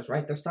sign ballers,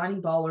 right? They're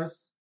signing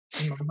ballers,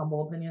 in my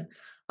humble opinion.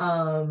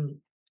 Um,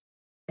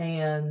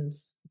 and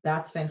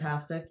that's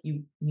fantastic.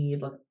 You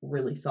need like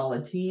really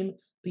solid team,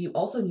 but you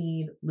also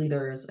need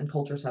leaders and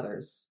culture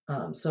setters.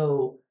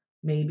 So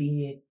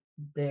maybe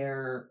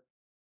they're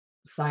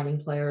signing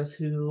players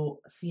who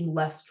seem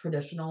less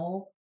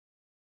traditional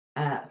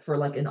for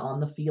like an on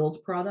the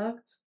field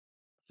product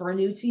for a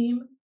new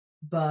team,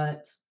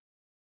 but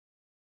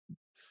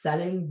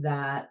setting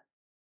that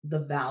the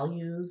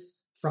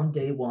values from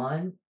day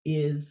one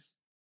is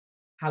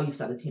how you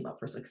set a team up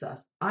for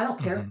success. I don't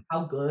care Hmm.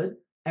 how good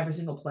every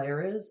single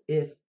player is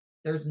if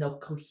there's no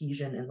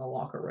cohesion in the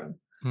locker room.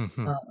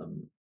 Hmm.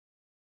 Um,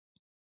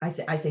 I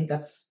think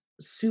that's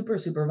super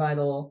super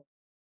vital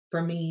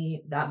for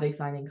me. That big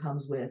signing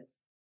comes with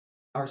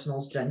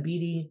Arsenal's Jen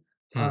Beattie,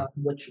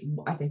 which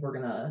I think we're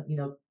gonna, you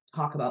know,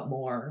 talk about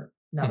more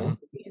now that we're Hmm.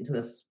 moving into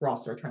this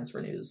roster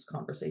transfer news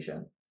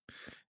conversation.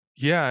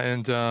 Yeah,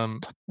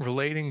 and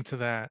relating to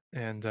that,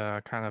 and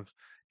kind of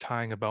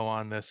tying a bow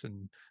on this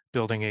and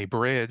building a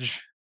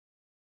bridge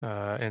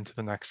into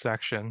the next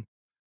section.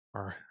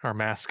 Our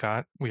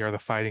mascot, we are the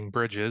Fighting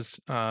Bridges.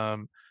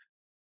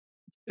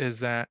 Is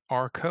that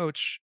our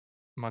coach,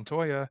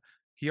 Montoya,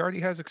 he already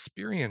has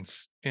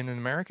experience in an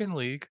American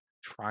league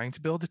trying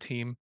to build a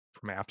team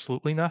from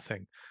absolutely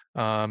nothing.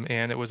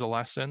 And it was a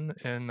lesson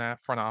in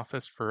that front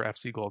office for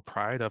FC Gold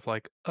Pride of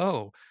like,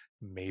 oh,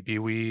 maybe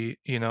we,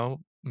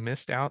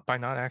 missed out by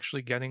not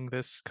actually getting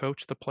this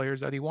coach the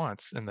players that he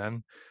wants. And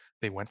then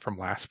they went from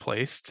last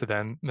place to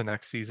then the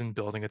next season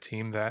building a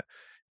team that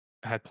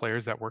had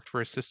players that worked for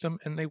his system,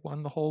 and they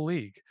won the whole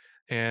league.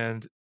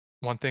 And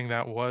one thing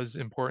that was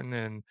important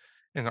in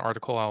an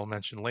article I'll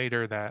mention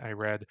later that I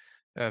read,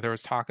 there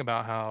was talk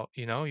about how,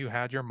 you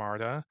had your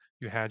Marta,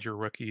 you had your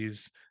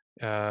rookies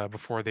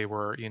before they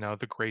were,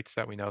 the greats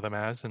that we know them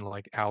as, and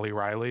like Ali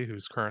Riley,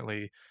 who's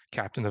currently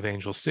captain of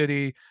Angel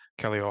City,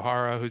 Kelly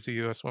O'Hara, who's a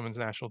U.S. Women's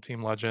National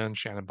Team legend,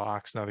 Shannon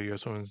Box, another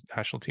U.S. Women's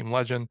National Team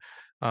legend.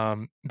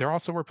 There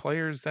also were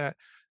players that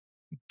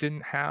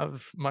didn't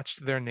have much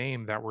to their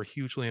name that were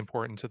hugely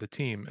important to the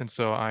team. And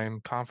so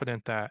I'm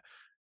confident that,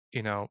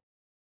 you know,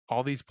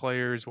 all these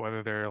players,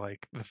 whether they're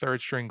like the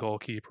third string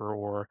goalkeeper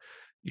or,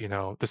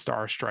 the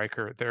star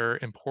striker, they're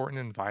important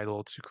and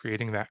vital to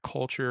creating that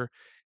culture.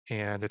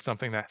 And it's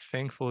something that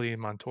thankfully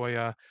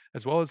Montoya,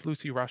 as well as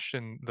Lucy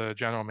Rushton, the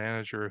general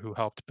manager who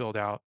helped build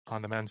out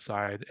on the men's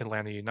side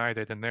Atlanta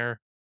United in their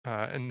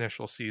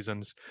initial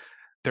seasons,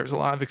 there's a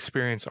lot of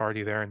experience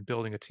already there in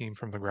building a team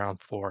from the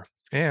ground floor.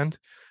 And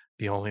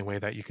the only way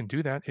that you can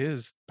do that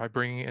is by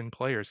bringing in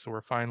players. So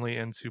we're finally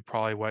into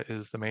probably what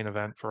is the main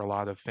event for a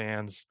lot of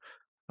fans,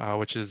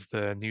 which is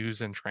the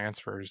news and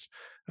transfers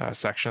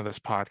section of this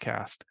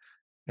podcast.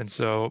 And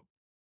so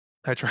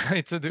I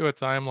tried to do a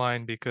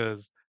timeline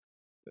because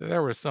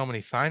there were so many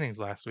signings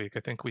last week. I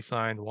think we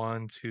signed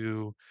one,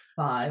 two,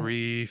 5.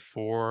 three,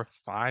 four,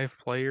 five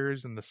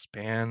players in the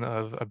span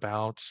of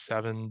about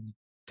 7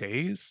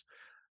 days.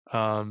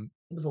 Um,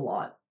 It was a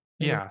lot.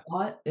 It was yeah, a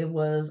lot. It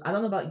was I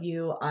don't know about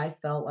you, I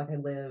felt like I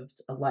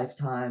lived a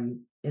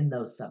lifetime in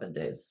those 7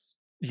 days.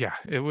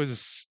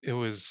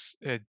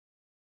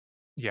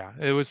 yeah,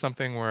 it was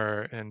something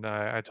where, and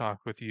I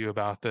talked with you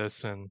about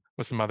this and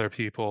with some other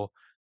people.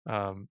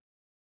 Um,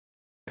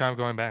 Kind of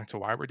going back to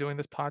why we're doing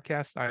this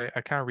podcast,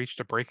 I kind of reached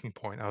a breaking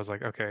point. I was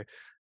like, okay,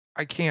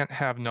 I can't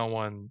have no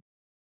one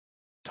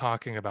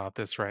talking about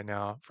this right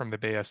now from the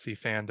BFC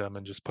fandom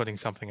and just putting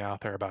something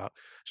out there about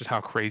just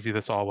how crazy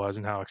this all was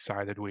and how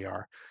excited we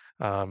are.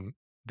 Um,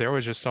 there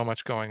was just so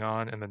much going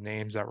on, and the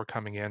names that were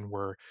coming in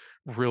were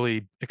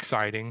really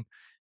exciting.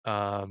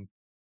 Um,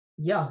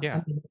 Yeah, I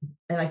yeah, mean,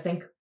 and I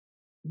think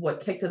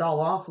what kicked it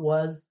all off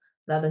was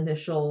that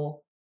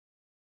initial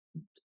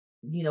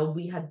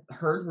we had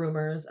heard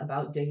rumors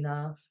about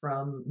Dana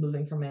from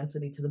moving from Man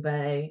City to the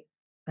Bay,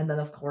 and then,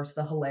 of course,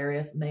 the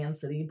hilarious Man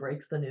City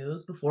breaks the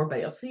news before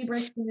Bay FC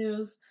breaks the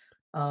news,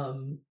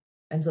 um,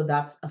 and so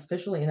that's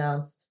officially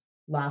announced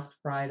last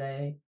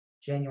Friday,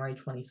 January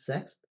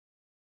 26th,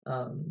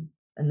 and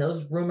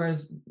those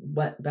rumors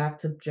went back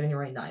to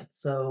January 9th,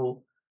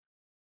 so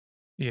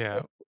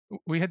yeah.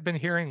 We had been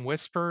hearing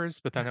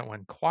whispers, but then it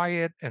went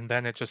quiet, and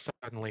then it just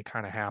suddenly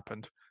kind of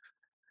happened.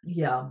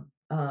 yeah,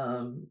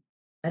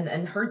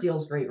 and her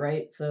deal's great,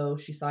 right? So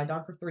she signed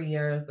on for 3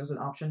 years, there's an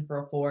option for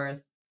a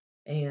 4th,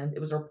 and it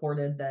was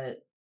reported that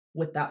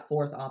with that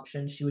 4th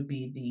option, she would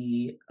be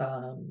the,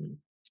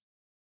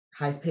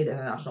 highest paid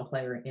international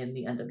player in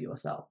the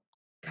NWSL.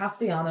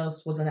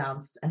 Castellanos was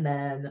announced, and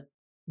then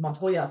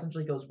Montoya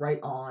essentially goes right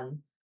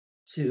on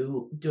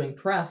to doing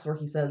press where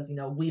he says,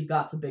 "We've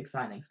got some big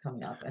signings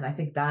coming up," and I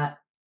think that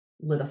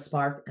lit a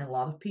spark in a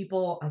lot of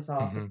people. I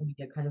saw Mhm. social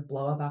media kind of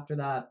blow up after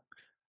that.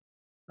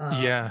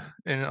 Yeah, Um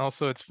and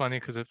also it's funny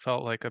because it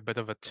felt like a bit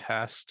of a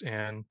test,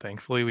 and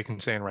thankfully we can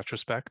say in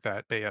retrospect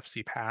that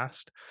AFC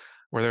passed,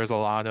 where there's a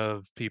lot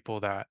of people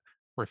that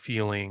were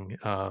feeling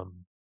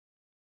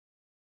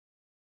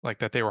like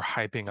that they were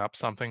hyping up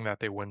something that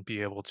they wouldn't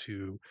be able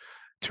to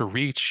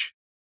reach.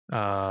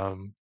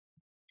 Um,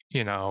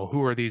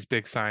 who are these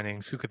big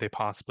signings? Who could they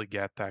possibly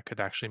get that could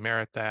actually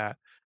merit that?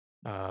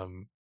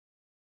 Um,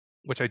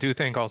 which I do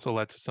think also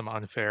led to some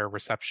unfair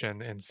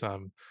reception in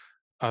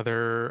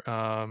other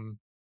um,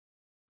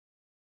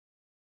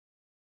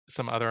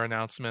 some other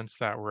announcements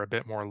that were a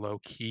bit more low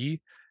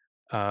key.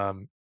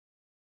 Um,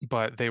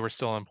 but they were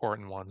still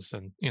important ones,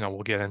 and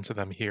we'll get into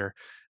them here.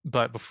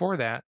 But before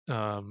that,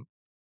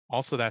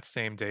 also that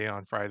same day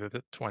on Friday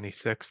the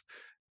 26th,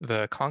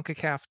 the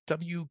CONCACAF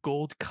W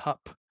Gold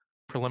Cup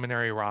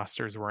preliminary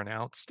rosters were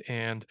announced,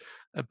 and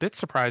a bit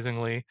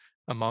surprisingly,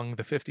 among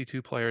the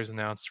 52 players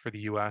announced for the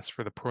U.S.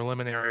 for the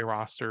preliminary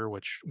roster,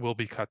 which will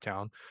be cut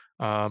down,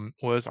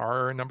 was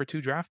our number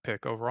two draft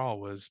pick overall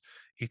was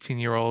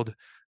 18-year-old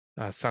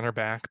center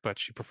back, but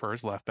she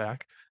prefers left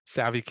back,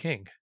 Savvy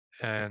King,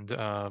 and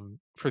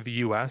for the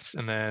U.S.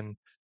 And then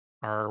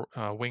our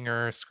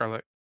winger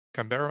Scarlett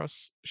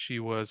Camberos, she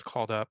was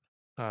called up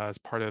as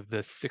part of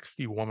the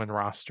 60-woman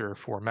roster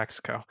for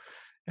Mexico,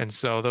 and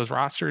so those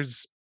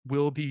rosters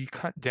will be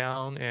cut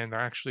down, and they're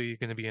actually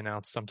going to be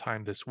announced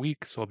sometime this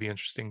week. So it'll be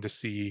interesting to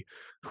see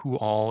who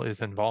all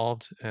is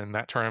involved, and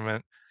that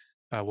tournament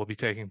will be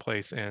taking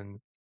place in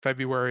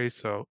February,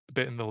 so a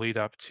bit in the lead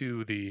up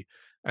to the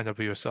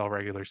NWSL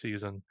regular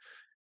season.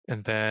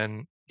 And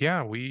then,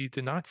 yeah, we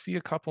did not see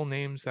a couple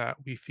names that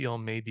we feel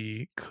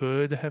maybe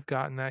could have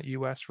gotten that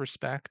US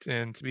respect.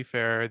 And to be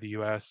fair, the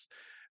US,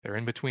 they're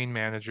in between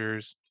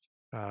managers.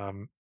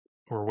 Um,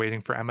 we're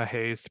waiting for Emma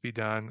Hayes to be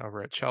done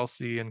over at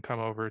Chelsea and come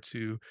over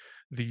to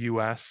the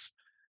US.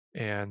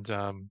 And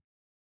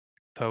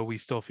though we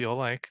still feel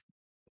like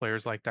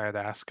players like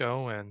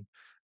Diadasco and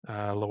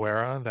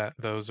Loera, that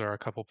those are a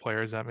couple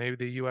players that maybe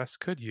the US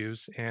could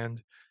use.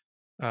 And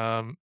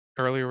um,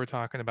 earlier, we're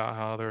talking about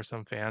how there are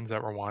some fans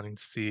that were wanting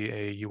to see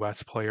a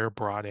U.S. player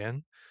brought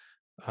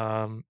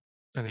um,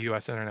 in the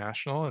U.S.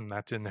 international, and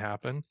that didn't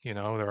happen. There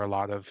are a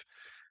lot of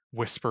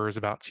whispers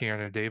about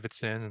Tiana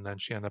Davidson, and then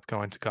she ended up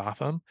going to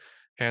Gotham.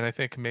 And I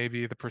think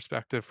maybe the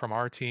perspective from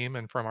our team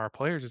and from our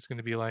players is going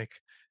to be like,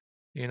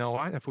 you know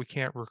what? If we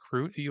can't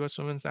recruit a U.S.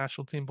 Women's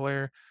National Team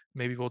player,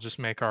 maybe we'll just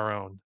make our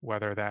own,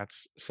 whether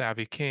that's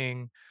Savvy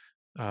King,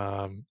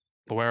 um,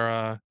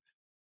 Loera,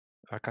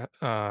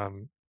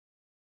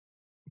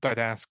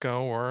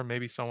 Didasco, or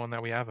maybe someone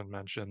that we haven't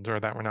mentioned or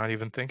that we're not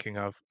even thinking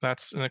of.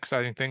 That's an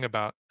exciting thing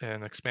about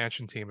an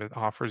expansion team. It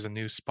offers a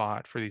new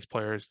spot for these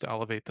players to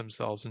elevate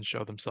themselves and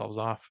show themselves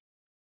off.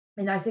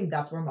 And I think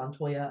that's where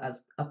Montoya,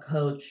 as a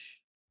coach,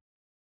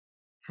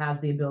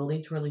 has the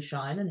ability to really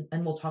shine.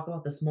 And we'll talk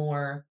about this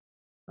more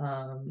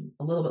a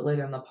little bit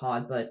later in the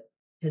pod, but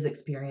his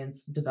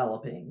experience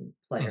developing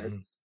Hmm.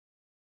 players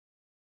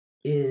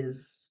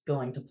is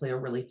going to play a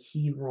really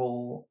key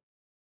role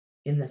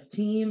in this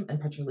team, and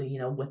particularly,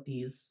 with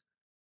these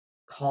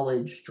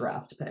college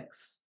draft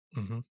picks.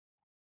 Hmm.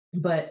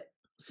 But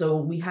so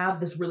we have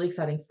this really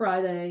exciting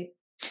Friday.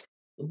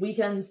 The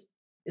weekend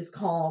is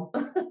calm.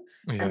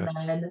 And Yeah.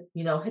 then,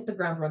 hit the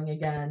ground running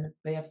again.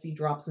 BFC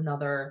drops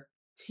another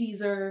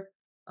teaser.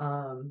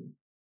 Um,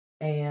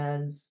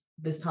 and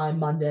this time,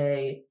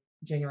 Monday,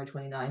 January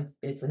 29th,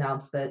 it's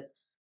announced that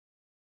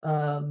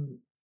um,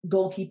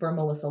 goalkeeper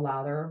Melissa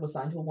Lather was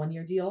signed to a 1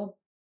 year deal.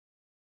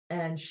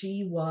 And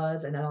she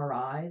was an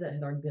NRI that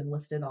had already been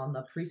listed on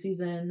the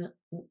preseason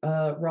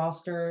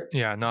roster.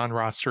 Yeah. Non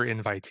roster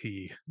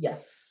invitee.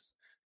 Yes.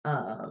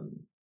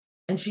 Um,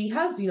 and she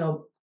has,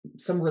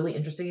 some really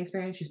interesting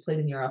experience. She's played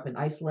in Europe and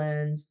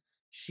Iceland.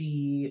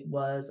 She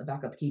was a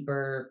backup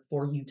keeper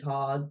for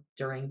Utah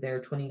during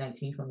their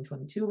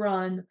 2019-2022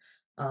 run.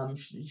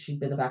 She'd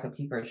been a backup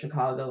keeper at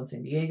Chicago and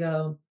San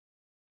Diego.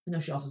 I know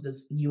she also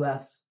does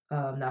US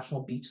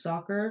national beach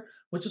soccer,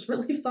 which is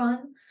really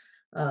fun.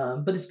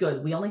 But it's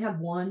good. We only had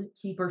one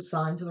keeper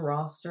signed to the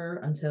roster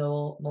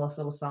until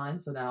Melissa was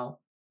signed. So now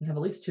we have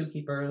at least two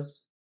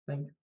keepers. I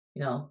think,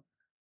 you know,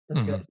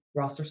 that's good. Hmm.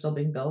 Roster still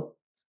being built.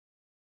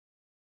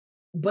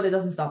 But it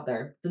doesn't stop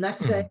there. The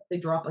next day, Hmm. they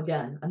drop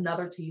again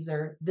another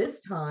teaser.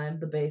 This time,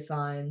 the Bay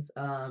signs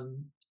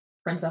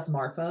Princess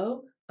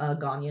Marfo, a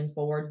Ghanaian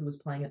forward who was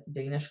playing at the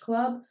Danish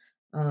club.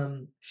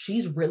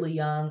 She's really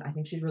young. I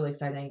think she's really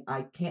exciting.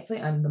 I can't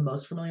say I'm the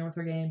most familiar with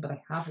her game, but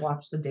I have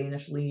watched the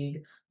Danish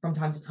league from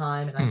time to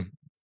time, and I,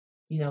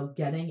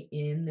 getting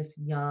in this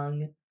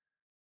young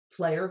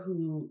player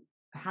who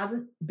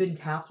hasn't been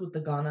capped with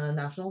the Ghana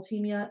national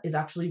team yet is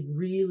actually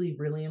really,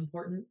 really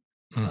important.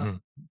 Uh, Hmm.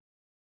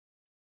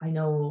 I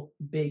know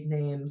big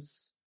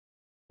names,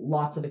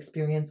 lots of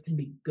experience can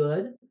be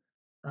good,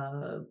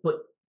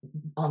 but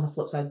on the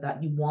flip side of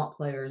that, you want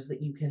players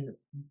that you can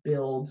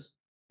build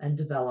and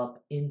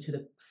develop into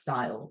the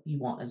style you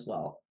want as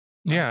well.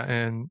 Yeah,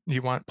 and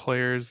you want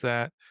players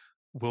that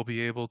will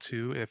be able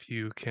to, if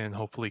you can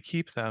hopefully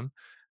keep them,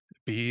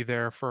 be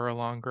there for a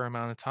longer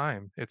amount of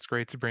time. It's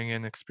great to bring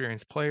in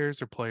experienced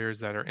players or players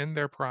that are in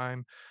their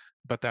prime,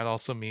 but that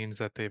also means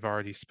that they've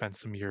already spent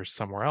some years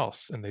somewhere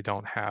else and they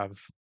don't have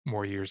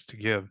more years to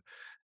give.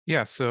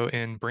 Yeah, so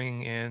in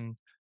bringing in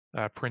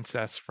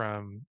Princess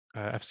from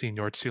FC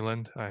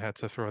Nordsjælland, I had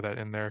to throw that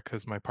in there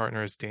because my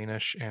partner is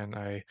Danish, and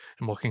I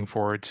am looking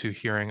forward to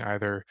hearing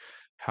either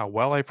how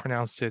well I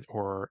pronounced it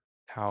or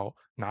how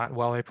not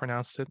well I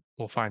pronounced it.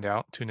 We'll find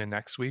out. Tune in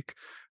next week.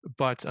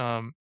 But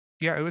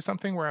yeah, it was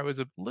something where I was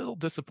a little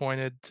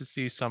disappointed to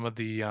see some of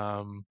the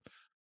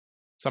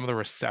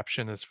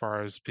reception as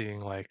far as being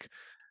like,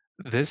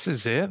 "This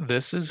is it?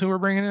 This is who we're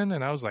bringing in?"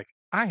 And I was like,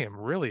 "I am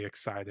really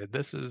excited.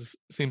 This is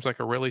seems like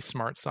a really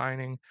smart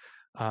signing."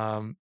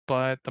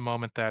 But the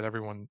moment that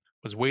everyone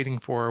was waiting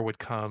for would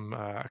come,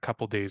 a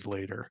couple days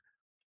later.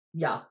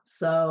 Yeah,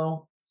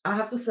 so I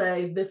have to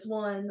say, this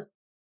one,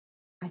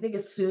 I think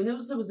as soon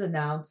as it was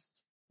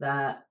announced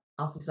that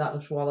Asisat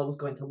Oshoala was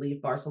going to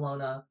leave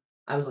Barcelona,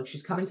 I was like,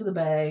 "She's coming to the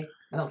Bay.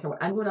 I don't care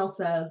what anyone else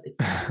says. It's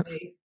the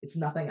Bay. It's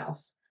nothing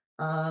else."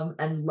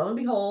 And lo and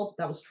behold,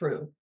 that was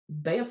true.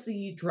 Bay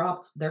FC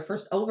dropped their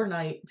first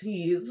overnight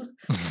tease.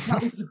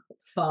 That was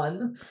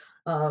fun.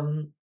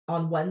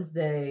 On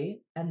Wednesday,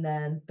 and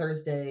then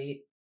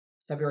Thursday,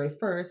 February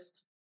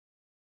 1st,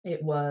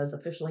 it was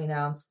officially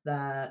announced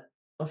that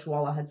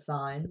Oshoala had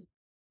signed.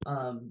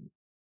 Um,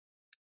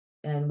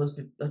 and was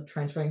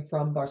transferring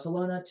from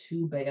Barcelona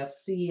to Bay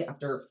FC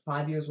after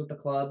 5 years with the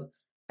club.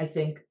 I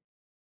think,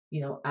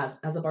 as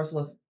a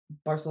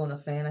Barcelona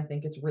fan, I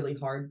think it's really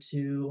hard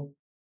to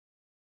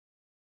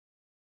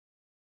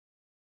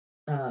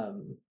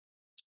um,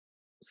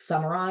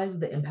 summarize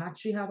the impact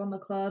she had on the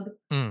club.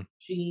 Mm,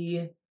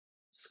 She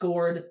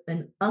scored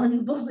an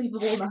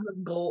unbelievable amount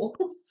of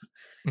goals,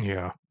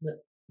 yeah.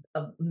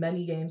 of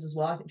many games as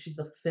well. I think she's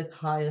the fifth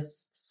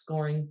highest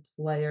scoring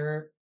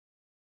player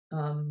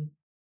um,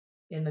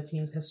 in the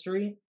team's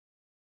history,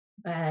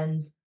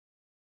 and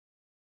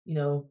you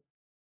know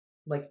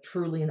like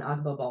truly an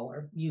Agba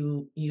baller.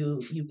 You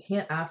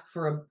can't ask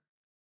for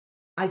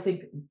I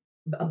think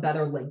a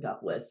better link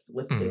up with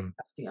Dave Mm,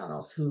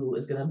 Castellanos, who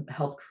is going to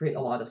help create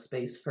a lot of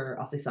space for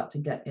Asisat to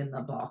get in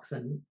the box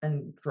and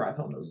drive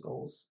home those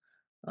goals.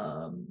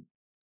 Um,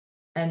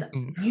 and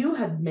mm, you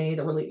had made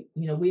a really,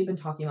 we've been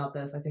talking about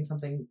this. I think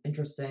something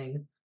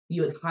interesting.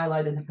 You had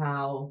highlighted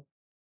how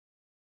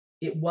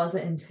it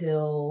wasn't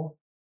until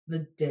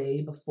the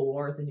day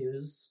before the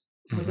news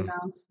was Mhm.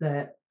 announced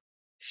that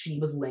she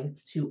was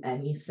linked to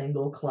any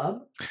single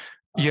club.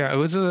 Yeah, Um, it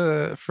was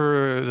a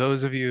for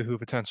those of you who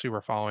potentially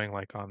were following,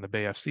 like, on the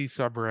BFC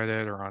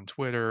subreddit or on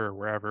Twitter or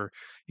wherever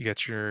you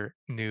get your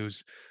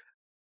news,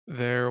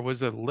 there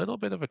was a little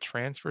bit of a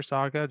transfer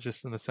saga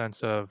just in the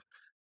sense of,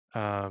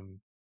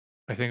 um,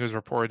 I think it was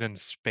reported in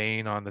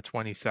Spain on the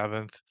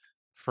 27th.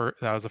 For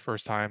that was the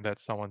first time that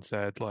someone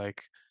said,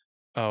 like,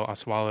 "Oh,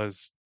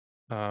 Oswala's,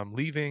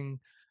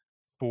 leaving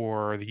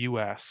for the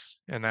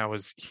US," and that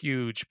was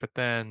huge, but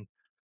then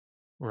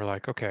we're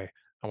like, "Okay,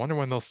 I wonder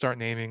when they'll start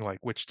naming, like,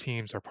 which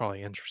teams are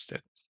probably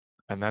interested."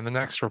 And then the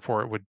next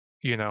report would,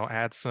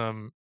 add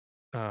some,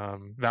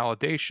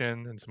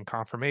 validation and some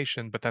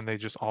confirmation, but then they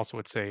just also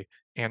would say,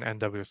 "an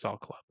NWSL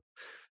club."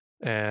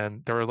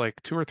 And there were,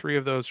 like, 2 or 3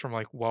 of those from,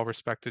 like,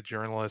 well-respected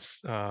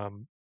journalists,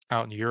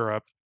 out in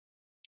Europe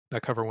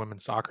that cover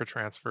women's soccer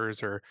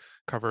transfers or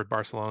covered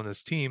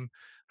Barcelona's team,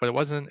 but it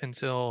wasn't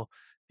until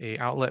a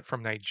outlet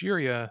from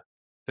Nigeria,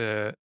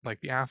 the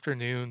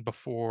afternoon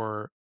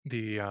before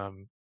the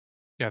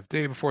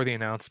day before the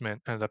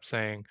announcement ended up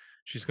saying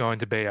she's going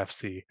to Bay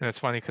FC, and it's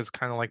funny because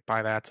kinda, like,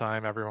 by that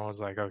time, everyone was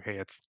like, "Okay,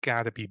 it's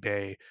gotta be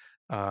Bay,"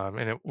 and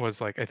it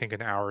was, like, I think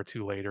an hour or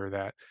 2 later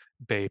that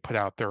Bay put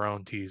out their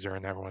own teaser,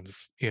 and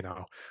everyone's,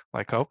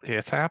 like, "Oh,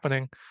 it's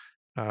happening."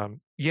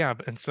 Yeah,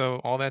 and so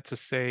all that to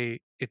say,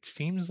 it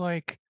seems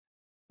like,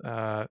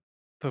 uh,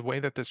 the way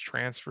that this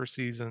transfer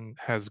season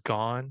has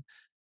gone,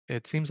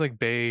 it seems like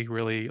Bay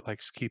really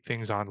likes to keep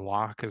things on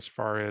lock as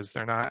far as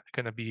they're not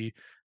gonna be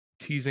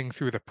teasing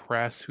through the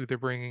press who they're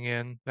bringing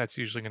in. That's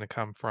usually going to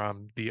come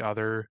from the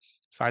other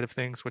side of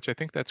things, which I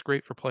think that's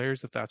great for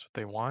players if that's what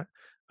they want.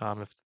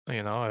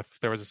 If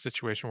there was a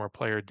situation where a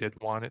player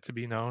did want it to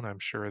be known, I'm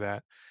sure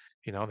that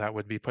that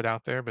would be put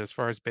out there. But as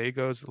far as Bay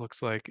goes, it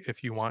looks like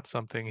if you want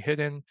something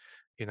hidden,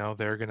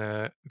 they're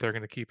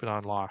gonna keep it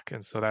on lock,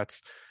 and so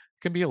that's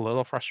can be a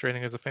little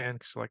frustrating as a fan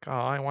because like, oh,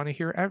 I want to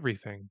hear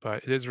everything,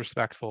 but it is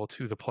respectful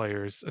to the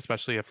players,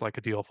 especially if like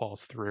a deal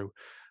falls through,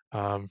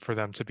 for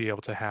them to be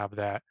able to have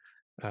that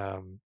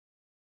um,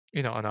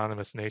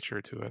 anonymous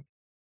nature to it.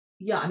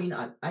 yeah, I mean,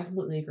 I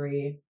completely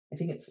agree. I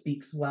think it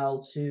speaks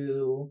well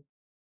to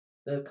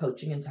the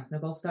coaching and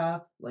technical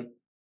staff, like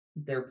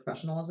their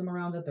professionalism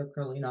around it. They're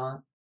clearly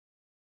not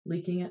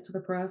leaking it to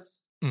the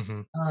press.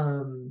 Mhm,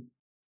 Um,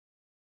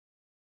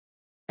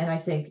 and I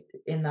think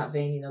in that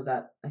vein,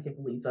 that I think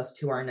leads us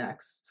to our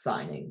next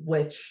signing,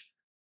 which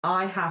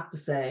I have to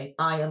say,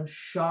 I am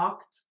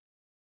shocked.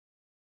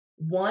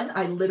 One,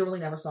 I literally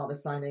never saw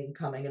this signing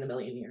coming in a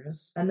million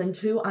years. And then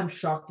two, I'm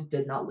shocked it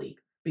did not leak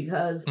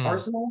because mm,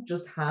 Arsenal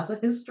just has a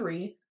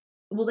history.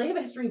 Well, they have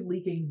a history of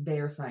leaking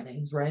their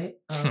signings, right?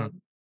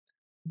 hmm.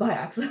 By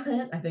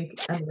accident. I think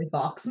Emily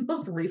Fox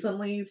most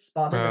recently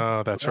spotted a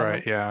Oh, that's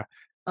right, photo. yeah.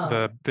 Um,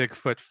 The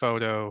Bigfoot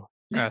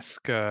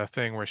photo-esque,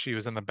 thing where she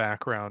was in the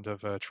background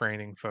of a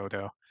training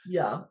photo.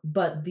 yeah,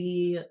 but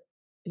the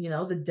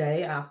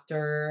day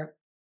after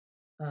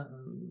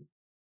um,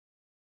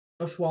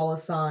 Oshwala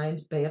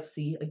signed, Bay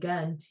FC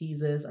again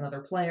teases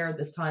another player,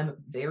 this time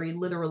very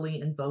literally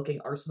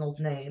invoking Arsenal's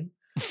name.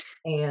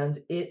 And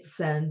it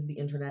sends the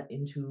internet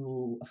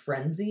into a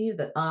frenzy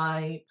that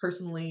I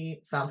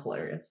personally found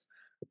hilarious.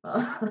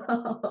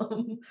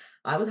 Um,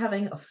 I was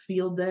having a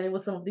field day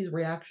with some of these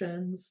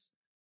reactions,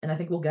 and I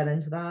think we'll get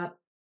into that.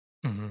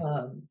 Mhm,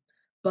 Um,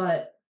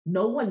 but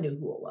no one knew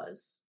who it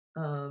was.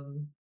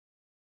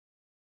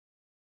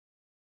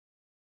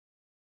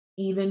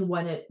 Even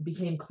when it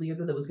became clear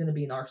that it was going to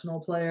be an Arsenal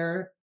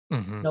player,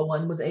 mhm, no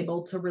one was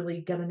able to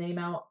really get a name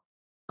out.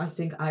 I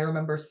think I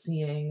remember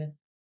seeing,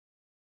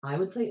 I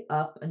would say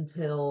up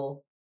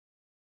until,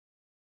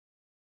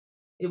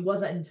 it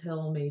wasn't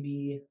until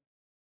maybe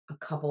a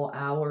couple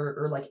hour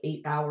or like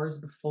 8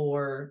 hours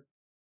before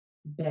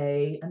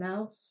Bay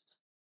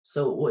announced.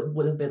 So it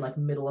would have been like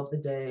middle of the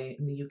day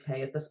in the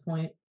UK at this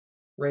point,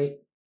 right?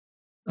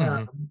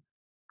 mhm, Um,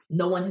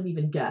 no one had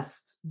even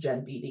guessed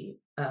Jen Beattie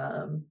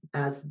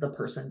as the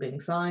person being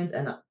signed,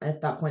 and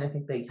at that point, I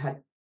think they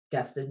had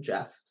guessed in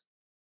jest.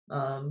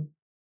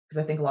 Because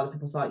I think a lot of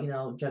people thought,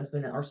 Jen's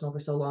been at Arsenal for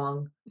so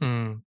long.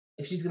 mm,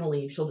 If she's going to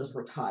leave, she'll just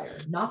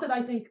retire. Not that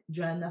I think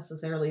Jen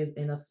necessarily is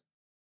in a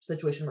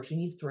situation where she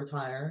needs to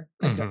retire.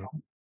 I don't. mhm.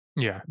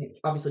 Yeah,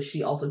 Obviously,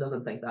 she also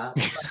doesn't think that.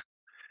 But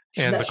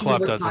and the that she would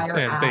club doesn't retire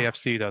and at,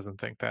 BFC doesn't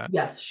think that.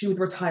 yes, she would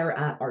retire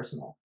at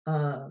Arsenal.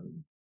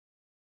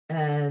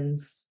 And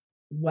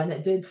when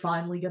it did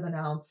finally get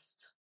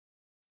announced,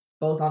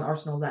 both on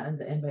Arsenal's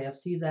end and by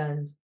FC's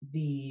end,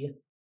 the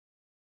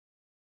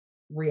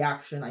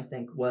reaction I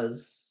think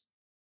was,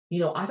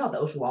 I thought the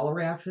Oshuala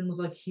reaction was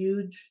like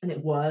huge, and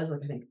it was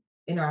like I think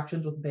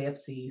interactions with Bay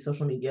FC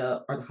social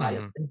media are the Mhm.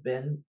 highest they've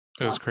been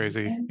It was on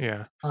crazy, anything.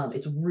 yeah.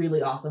 It's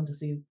really awesome to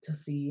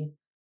see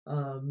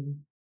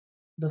um,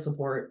 the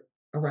support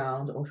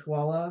around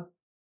Oshuala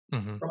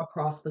Mhm, from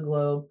across the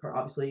globe, or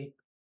obviously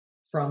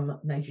from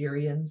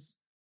Nigerians.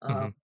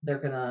 mhm, They're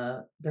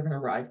gonna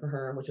ride for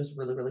her, which is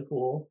really really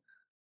cool.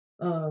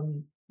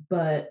 Um,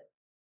 but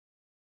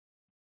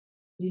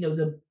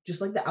the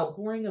just like the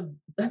outpouring of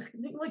I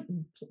think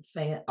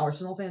like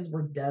Arsenal fans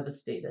were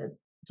devastated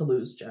to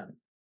lose Jen.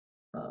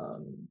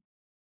 Um,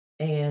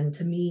 and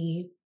to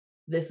me,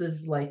 this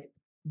is like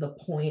the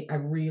point I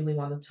really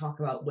want to talk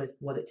about with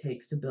what it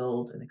takes to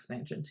build an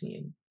expansion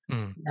team.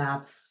 Mm,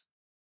 That's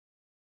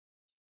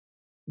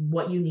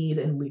what you need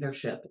in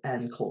leadership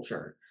and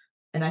culture.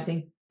 And I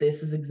think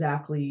this is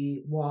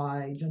exactly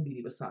why Jen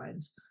Beattie was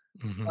signed.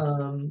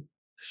 mhm,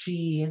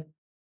 She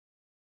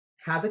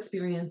has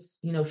experience.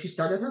 She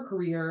started her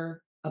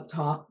career up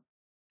top.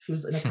 She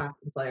was an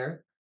attacking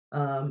player.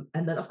 And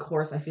then, of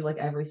course, I feel like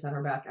every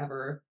center back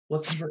ever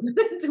was converted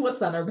into a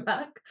center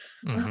back.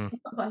 mhm,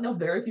 I know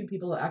very few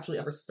people that actually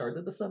ever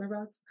started the center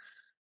backs.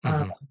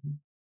 Um, mhm,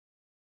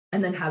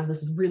 and then has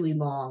this really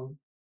long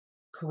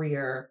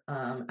career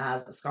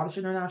as a Scottish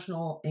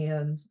international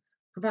and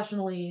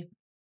professionally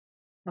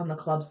on the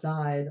club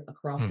side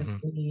across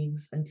different mhm,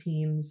 leagues and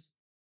teams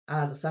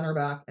as a center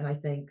back. And I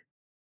think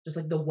just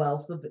like the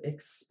wealth of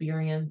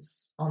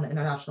experience on the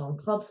international and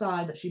club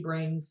side that she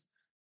brings.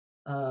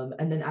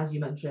 And then, as you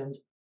mentioned,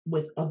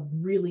 with a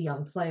really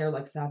young player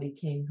like Savvy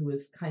King, who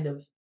is kind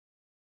of,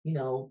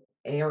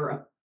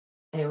 heir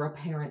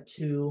apparent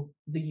to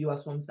the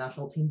US women's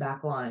national team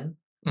backline,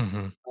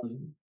 mhm,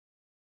 um,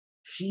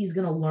 she's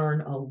going to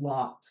learn a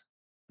lot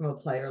from a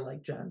player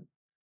like Jen.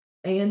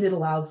 And it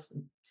allows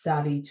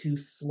Savvy to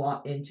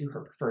slot into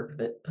her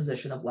preferred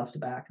position of left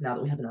back now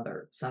that we have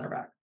another center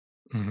back.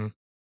 mhm,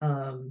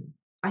 Um,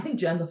 I think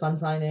Jen's a fun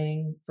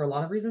signing for a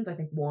lot of reasons. I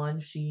think one,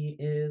 she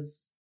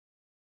is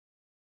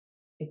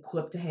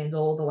equipped to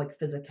handle the like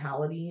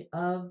physicality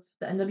of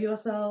the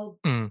NWSL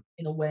mm,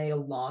 in a way a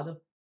lot of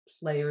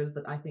players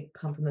that I think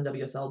come from the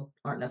WSL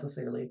aren't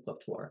necessarily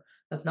equipped for.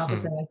 That's not to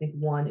say mm. I think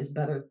one is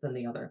better than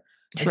the other.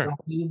 I Sure.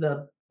 don't do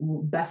the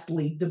best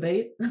league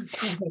debate. I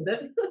hate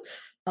it.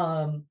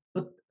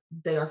 But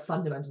they are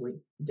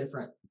fundamentally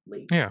different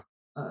leagues. Yeah.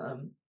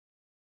 Um,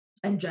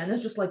 and Jen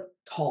is just like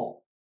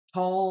tall,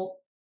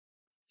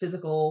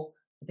 physical.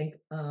 I think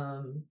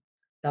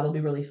that'll be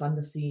really fun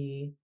to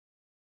see.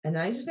 And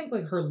I just think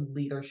like her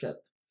leadership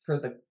for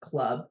the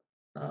club,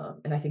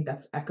 and I think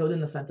that's echoed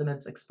in the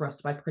sentiments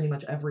expressed by pretty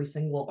much every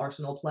single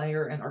Arsenal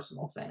player and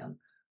Arsenal fan.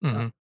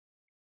 Uh,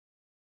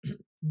 Mhm,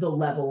 the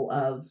level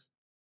of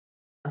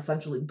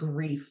essentially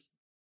grief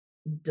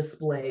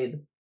displayed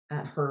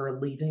at her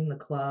leaving the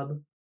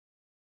club,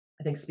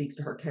 I think speaks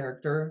to her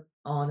character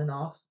on and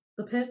off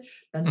the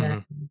pitch. And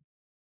then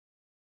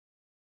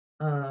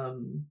mhm.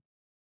 um,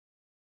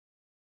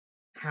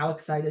 how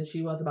excited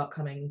she was about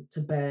coming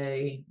to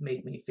Bay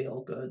made me feel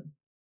good.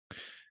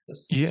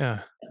 Just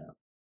Yeah. yeah.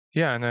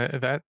 Yeah,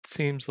 and, that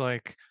seems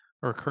like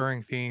a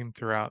recurring theme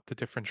throughout the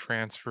different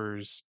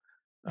transfers,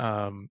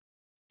 um,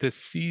 this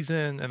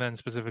season and then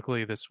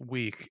specifically this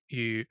week.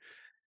 You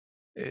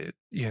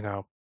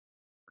know,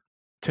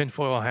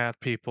 tinfoil hat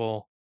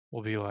people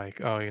will be like,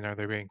 "Oh,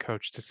 they're being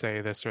coached to say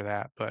this or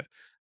that," but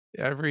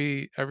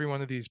every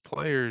one of these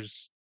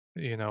players,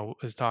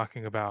 is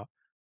talking about,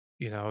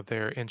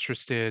 they're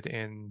interested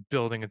in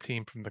building a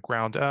team from the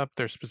ground up.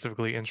 They're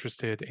specifically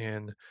interested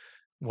in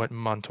what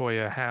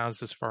Montoya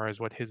has as far as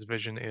what his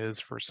vision is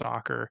for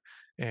soccer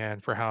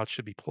and for how it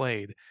should be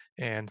played.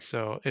 And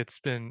so it's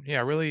been, yeah,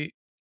 really,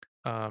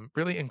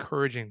 really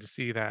encouraging to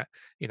see that,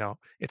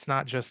 it's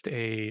not just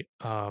it's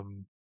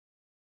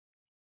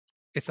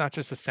not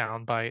just a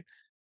soundbite.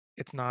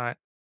 It's not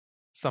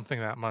something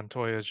that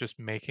Montoya is just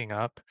making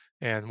up.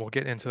 And we'll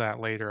get into that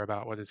later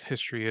about what his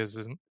history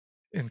is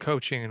in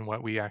coaching and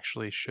what we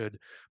actually should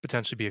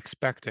potentially be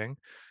expecting.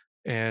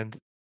 And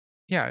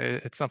yeah,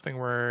 it's something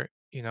where,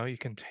 you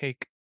can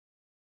take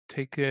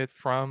it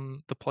from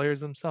the players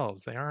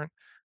themselves. They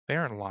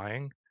aren't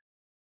lying.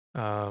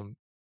 Um,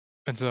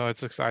 and so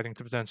it's exciting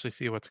to potentially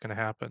see what's going to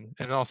happen.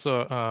 And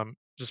also,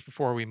 just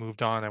before we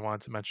moved on, I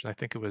wanted to mention I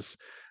think it was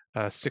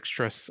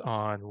Sixtress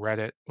on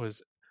Reddit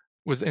was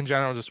in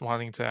general just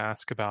wanting to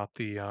ask about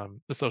the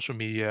social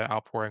media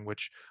outpouring,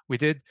 which we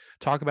did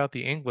talk about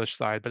the English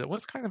side, but it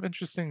was kind of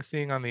interesting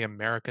seeing on the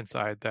American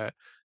side that,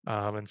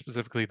 and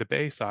specifically the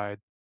Bay side,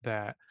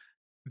 that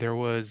there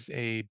was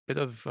a bit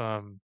of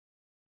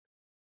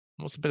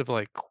almost a bit of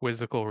like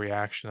quizzical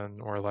reaction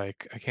or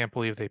like, I can't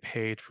believe they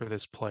paid for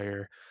this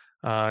player.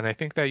 And I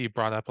think that you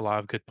brought up a lot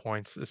of good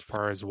points as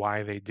far as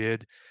why they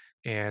did.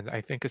 And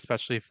I think,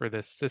 especially for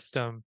this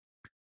system,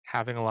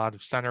 having a lot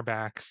of center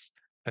backs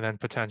and then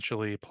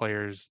potentially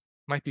players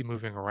might be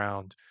moving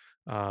around,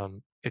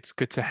 it's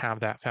good to have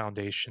that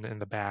foundation in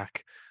the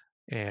back.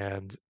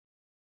 And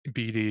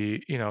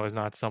BD, is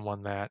not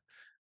someone that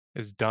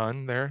is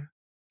done there.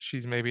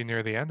 She's maybe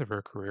near the end of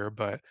her career,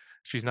 but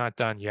she's not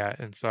done yet.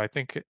 And so I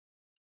think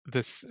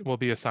this will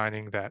be a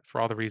signing that, for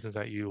all the reasons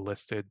that you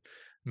listed,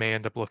 may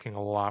end up looking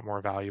a lot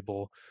more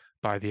valuable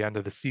by the end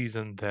of the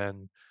season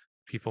than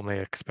people may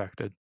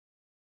expected.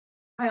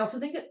 I also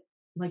think it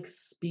like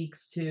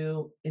speaks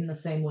to in the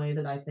same way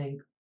that I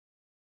think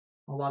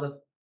a lot of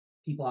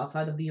people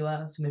outside of the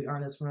US who maybe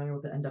aren't as familiar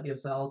with the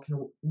NWSL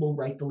will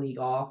write the league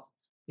off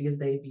because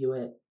they view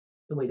it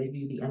the way they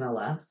view the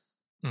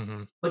MLS,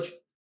 Mhm, which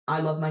I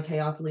love my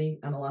Chaos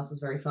League. MLS is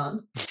very fun.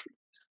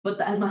 But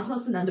the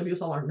MLS and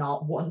NWSL are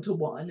not one to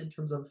one in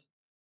terms of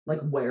like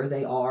where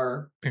they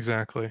are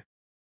Exactly.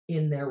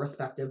 in their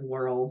respective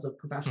worlds of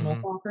professional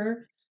Mhm.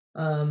 soccer.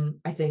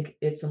 I think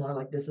it's similar.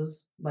 Like this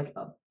is like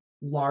a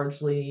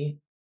largely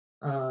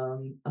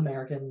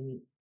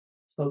American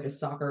focused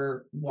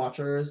soccer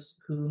watchers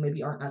who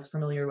maybe aren't as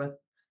familiar with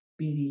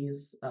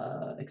BD's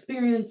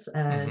experience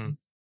and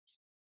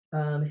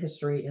Mhm.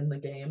 history in the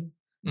game.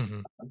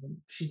 Mhm.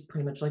 She's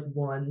pretty much like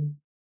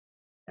won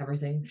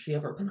everything she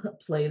ever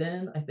played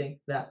in. I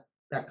think that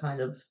that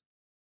kind of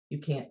you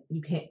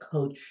can't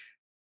coach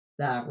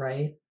that,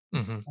 right?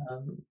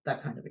 Mhm.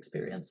 That kind of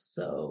experience.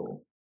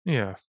 So,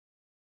 Yeah.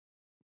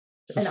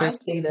 So and I say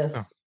say oh,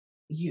 this,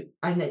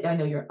 I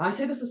know you're. I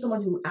say this as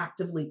someone who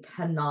actively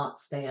cannot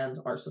stand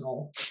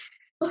Arsenal.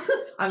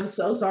 I'm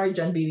so sorry,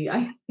 Jen Beatty.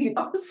 I hate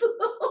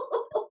Arsenal.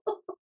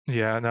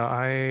 yeah, no,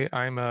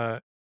 I'm a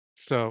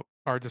so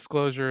our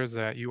disclosure is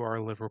that you are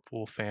a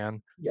Liverpool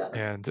fan, Yes.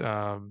 and,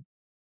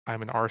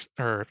 I'm an Ars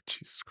or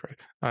Jesus Christ,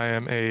 I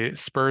am a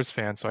Spurs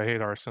fan, so I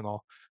hate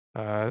Arsenal,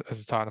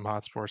 as a Tottenham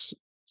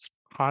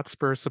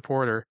Hotspur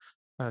supporter.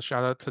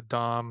 Shout out to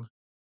Dom,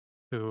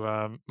 who,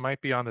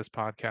 might be on this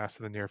podcast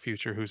in the near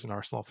future, who's an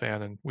Arsenal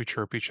fan, and we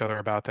chirp each other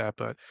about that,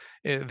 but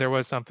there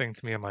was something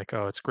to me, I'm like,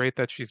 "Oh, it's great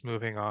that she's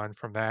moving on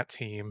from that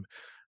team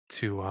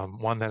to,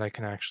 one that I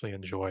can actually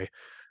enjoy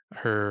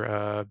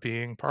her,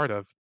 being part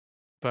of."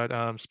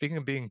 But, speaking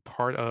of being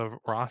part of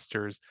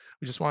rosters,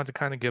 we just wanted to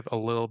kinda give a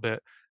little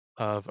bit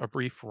of a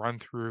brief run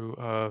through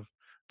of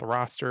the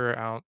roster.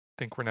 I don't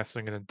think we're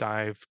necessarily gonna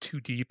dive too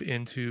deep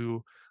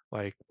into,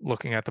 like,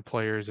 looking at the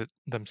players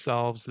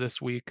themselves this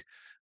week,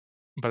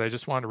 but I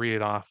just wanted to read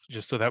it off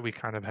just so that we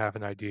kind of have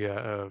an idea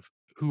of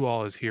who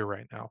all is here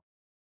right now.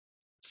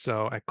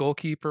 So at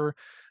goalkeeper,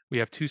 we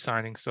have 2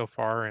 signings so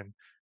far, and,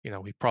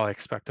 we probably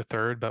expect a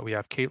third, but we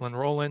have Caitlin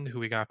Rowland, who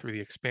we got through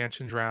the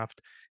expansion draft,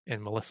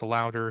 and Melissa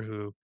Lauder,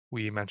 who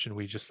we mentioned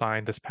we just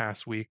signed this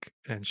past week,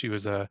 and she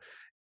was a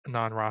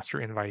non-roster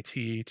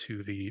invitee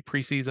to the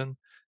preseason.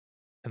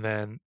 And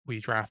then we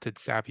drafted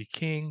Savvy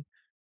King,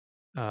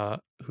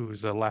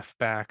 who's a left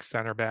back,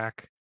 center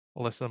back.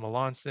 Alyssa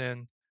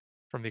Melanson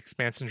from the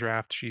expansion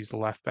draft. She's a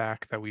left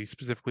back that we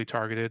specifically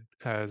targeted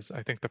as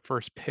I think the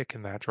first pick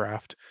in that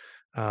draft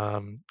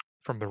um,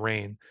 from the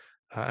Rain.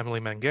 Emily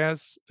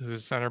Menguez,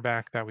 who's a center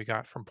back that we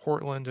got from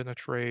Portland in a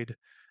trade.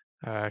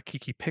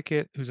 Kiki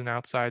Pickett, who's an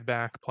outside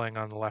back playing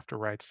on the left or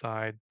right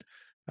side.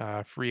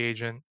 Free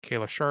agent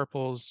Kayla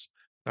Sharples,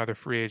 another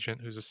free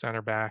agent who's a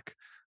center back.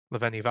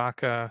 Leveni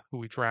Vaca, who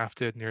we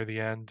drafted near the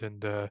end,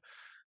 and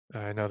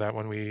I know that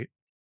when we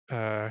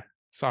uh,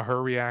 saw her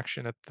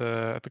reaction at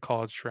the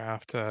college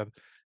draft,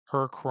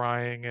 her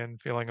crying and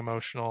feeling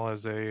emotional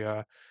as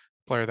a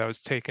player that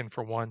was taken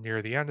for one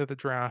near the end of the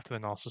draft, and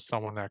then also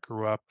someone that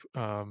grew up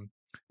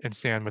in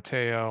San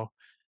Mateo.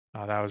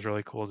 That was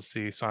really cool to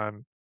see. So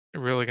I'm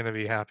really going to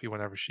be happy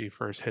whenever she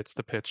first hits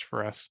the pitch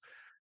for us.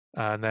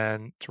 And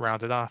then to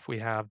round it off, we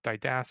have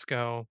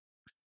Didasco,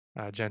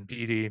 Jen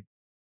Beatty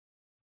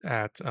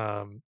at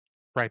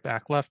right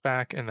back, left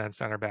back, and then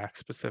center back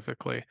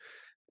specifically.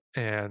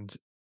 And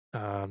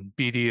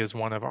BD is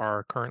one of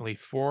our currently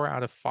 4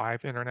 out of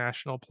 5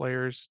 international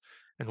players,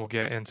 and we'll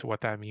get into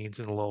what that means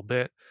in a little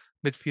bit.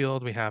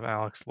 Midfield, we have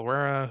Alex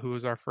Loera, who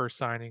is our first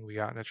signing. We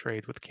got in a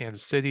trade with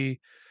Kansas City.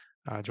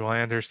 Joel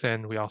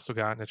Anderson, we also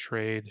got in a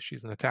trade.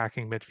 She's an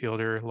attacking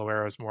midfielder.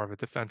 Loera is more of a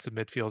defensive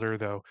midfielder,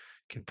 though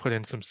can put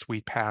in some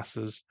sweet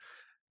passes.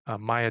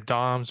 Maya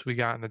Doms, we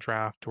got in the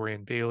draft.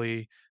 Dorian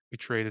Bailey, we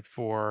traded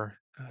for.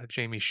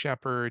 Jamie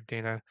Shepard,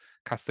 Dana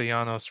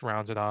Castellanos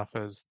rounds it off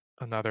as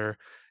another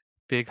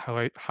big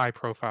high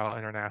profile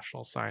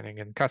international signing.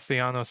 And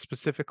Castellanos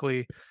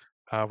specifically,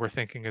 we're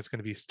thinking is going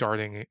to be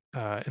starting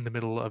in the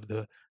middle of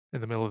the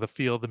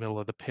field, the middle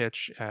of the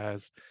pitch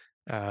as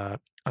a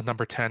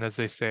number 10, as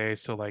they say.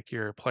 So like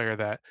you're a player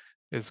that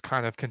is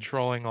kind of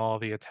controlling all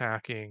the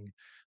attacking,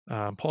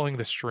 pulling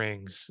the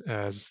strings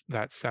as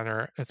that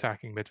center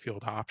attacking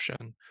midfield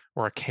option,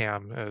 or a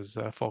cam, as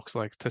folks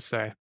like to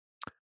say.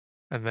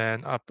 And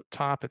then up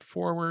top at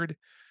forward,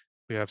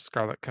 we have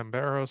Scarlett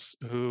Camberos,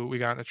 who we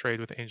got in a trade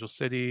with Angel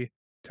City.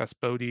 Tess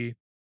Bodie,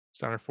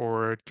 center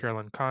forward.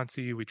 Carolyn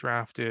Conti, we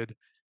drafted.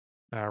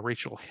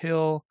 Rachel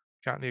Hill,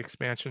 got in the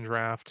expansion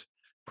draft.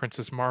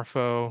 Princess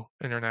Marfo,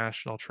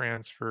 international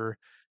transfer.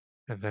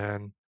 And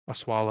then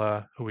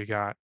Oswala, who we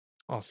got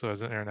also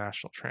as an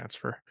international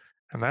transfer.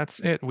 And that's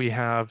it. We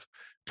have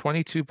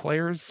 22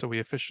 players, so we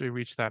officially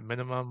reached that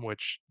minimum,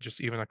 which just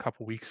even a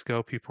couple weeks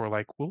ago, people were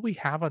like, will we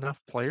have enough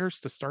players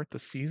to start the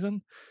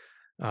season?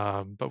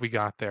 But we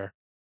got there.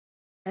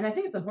 And I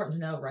think it's important to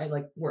note, right?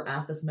 Like we're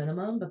at this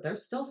minimum, but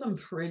there's still some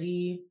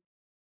pretty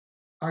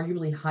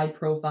arguably high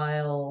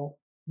profile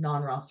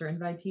non-roster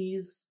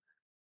invitees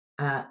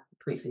at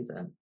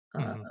preseason.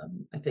 Hmm.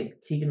 I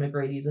think Tegan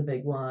McGrady is a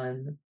big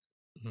one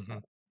Hmm.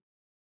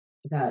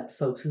 that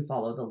folks who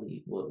follow the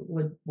league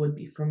would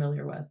be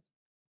familiar with.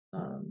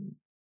 Um,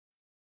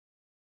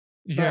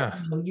 but Yeah.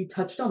 you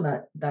touched on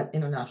that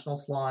international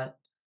slot.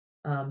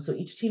 So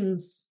each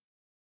team's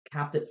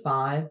capped at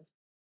 5,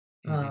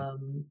 Mhm.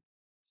 um,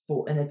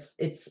 for and it's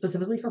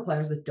specifically for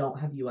players that don't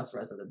have US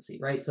residency,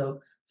 right?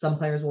 So some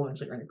players will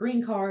eventually earn a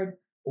green card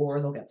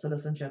or they'll get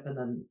citizenship, and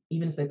then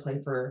even if they play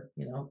for,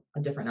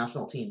 a different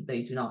national team,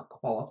 they do not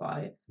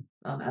qualify,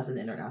 as an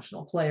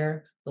international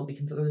player. They'll be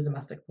considered a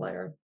domestic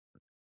player.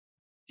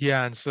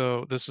 Yeah, and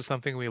so this was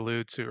something we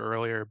alluded to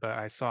earlier, but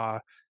I saw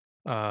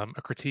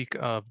a critique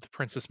of the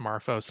Princess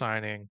Marfo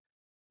signing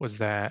was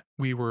that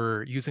we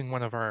were using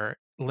one of our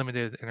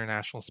limited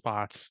international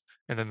spots,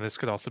 and then this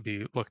could also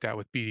be looked at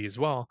with BD as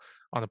well,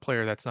 on a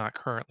player that's not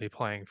currently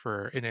playing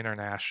for an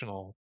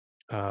international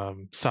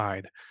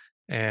side.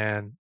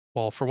 And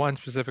well, for one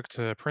specific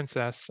to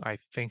Princess, I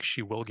think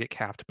she will get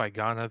capped by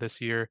Ghana this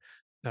year.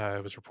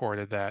 It was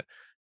reported that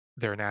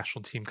their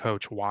national team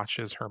coach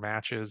watches her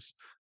matches,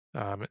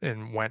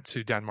 and went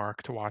to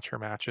Denmark to watch her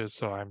matches.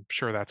 So I'm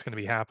sure that's going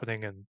to be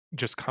happening. And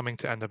just coming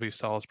to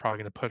NWSL is probably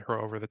going to put her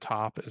over the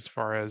top as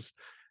far as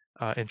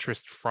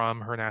interest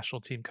from her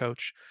national team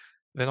coach.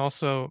 Then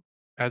also,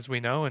 as we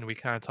know, and we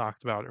kind of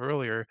talked about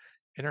earlier,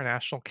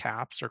 international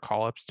caps or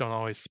call ups don't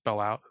always spell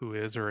out who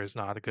is or is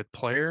not a good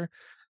player.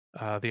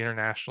 The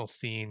international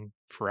scene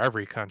for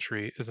every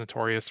country is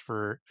notorious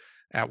for,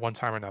 at one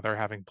time or another,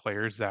 having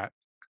players that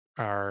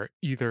are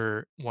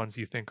either ones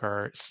you think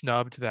are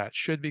snubbed that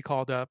should be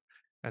called up,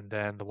 and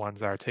then the ones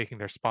that are taking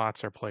their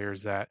spots are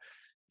players that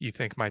you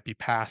think might be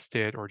past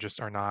it or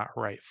just are not a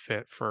right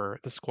fit for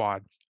the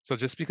squad. So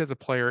just because a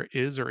player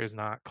is or is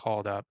not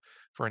called up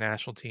for a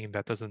national team,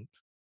 that doesn't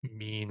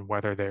mean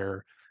whether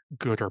they're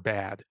good or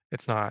bad.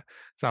 It's not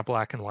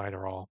black and white at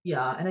all.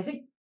 Yeah, and I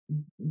think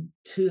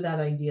to that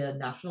idea,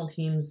 national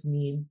teams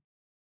need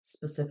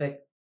specific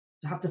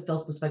have to fill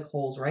specific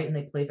holes, right? And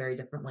they play very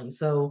differently.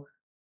 So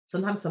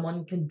sometimes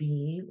someone can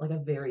be like a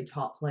very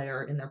top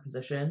player in their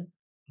position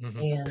Hmm.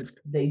 and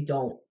they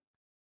don't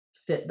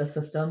fit the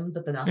system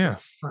that the national Yeah. team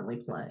is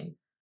currently playing.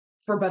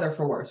 For better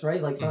for worse,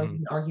 right? Like someone Hmm.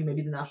 can argue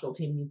maybe the national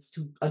team needs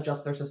to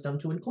adjust their system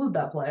to include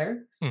that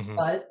player, Hmm.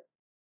 but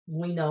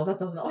we know that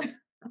doesn't always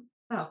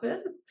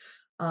happen.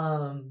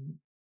 Um,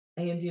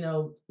 and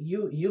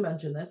you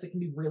mentioned this. It can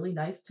be really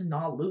nice to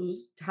not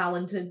lose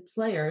talented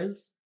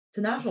players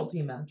to national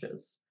team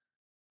matches.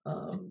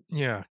 Um,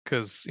 Yeah,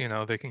 because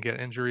they can get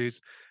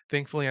injuries.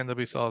 Thankfully,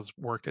 NWSL has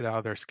worked it out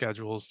of their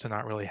schedules to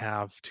not really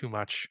have too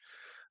much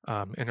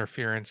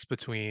interference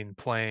between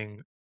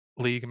playing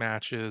league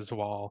matches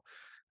while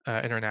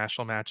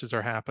international matches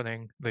are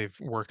happening. They've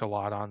worked a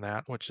lot on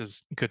that, which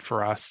is good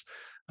for us.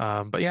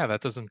 But yeah,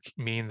 that doesn't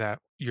mean that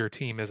your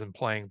team isn't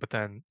playing, but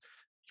then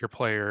your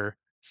player,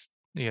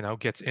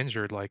 gets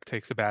injured, like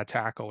takes a bad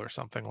tackle or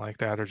something like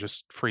that, or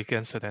just freak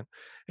incident.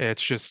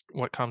 It's just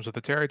what comes with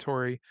the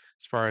territory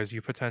as far as you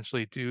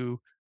potentially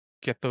do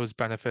get those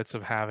benefits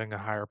of having a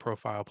higher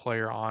profile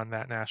player on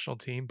that national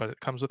team, but it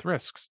comes with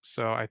risks.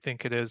 So I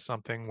think it is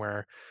something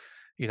where,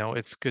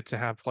 it's good to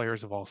have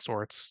players of all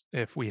sorts.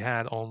 If we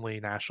had only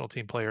national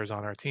team players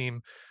on our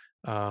team,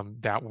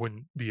 that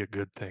wouldn't be a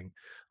good thing.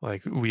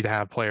 Like we'd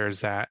have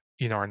players that,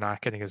 are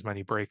not getting as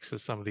many breaks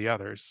as some of the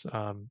others.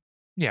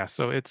 Yeah,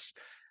 so it's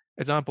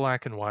not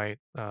black and white.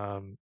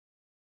 And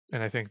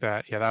I think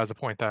that, yeah, that was a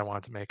point that I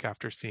wanted to make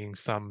after seeing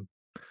some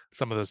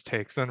of those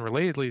takes. Then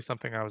relatedly,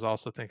 something I was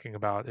also thinking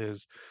about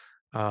is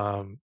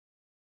um,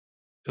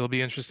 it'll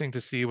be interesting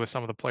to see with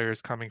some of the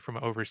players coming from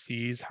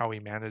overseas how we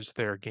manage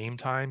their game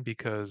time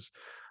because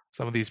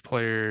some of these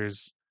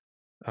players,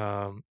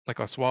 like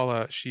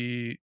Oswala,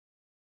 she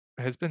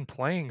has been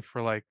playing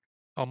for like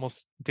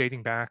almost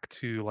dating back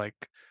to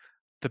like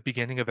the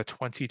beginning of the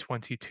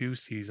 2022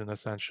 season,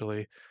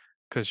 essentially,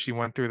 because she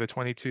went through the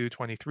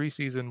 22-23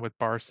 season with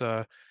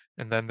Barca,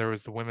 and then there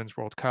was the Women's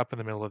World Cup in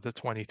the middle of the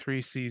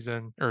 23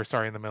 season, or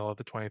sorry, in the middle of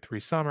the 23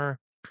 summer.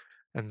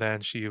 And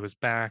then she was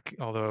back,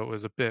 although it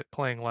was a bit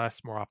playing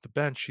less, more off the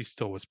bench, she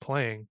still was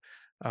playing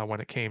when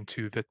it came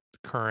to the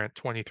current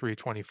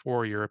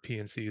 23-24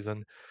 European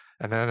season.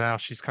 And then now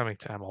she's coming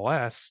to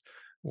MLS,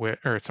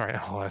 or sorry,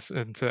 MLS,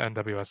 into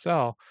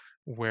NWSL,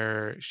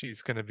 where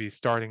she's going to be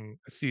starting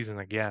a season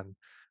again.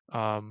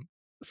 Um,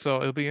 so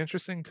it'll be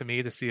interesting to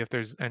me to see if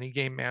there's any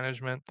game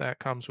management that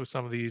comes with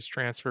some of these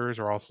transfers,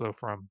 or also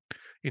from,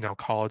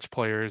 college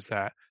players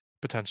that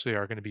potentially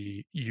are going to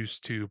be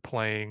used to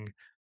playing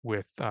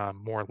with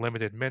more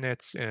limited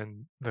minutes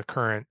in the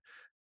current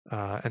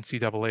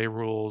NCAA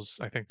rules.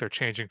 I think they're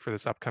changing for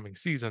this upcoming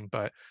season,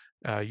 but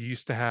you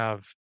used to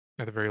have,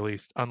 at the very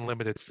least,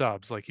 unlimited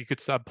subs. Like you could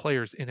sub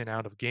players in and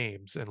out of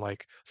games and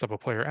like sub a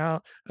player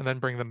out and then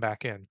bring them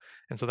back in.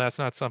 And so that's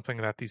not something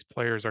that these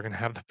players are going to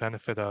have the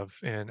benefit of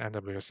in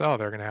NWSL.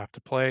 They're going to have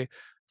to play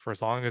for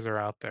as long as they're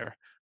out there.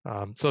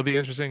 So it'll be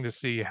interesting to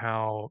see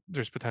how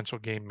there's potential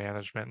game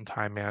management and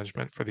time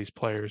management for these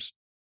players.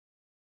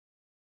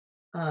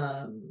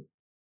 um,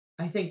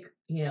 I think,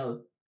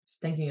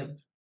 thinking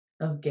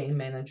of game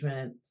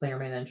management, player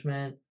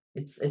management,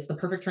 it's the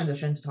perfect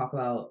transition to talk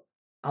about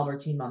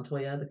Albertine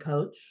Montoya, the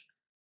coach.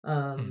 Mhm.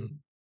 Um,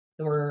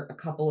 there were a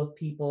couple of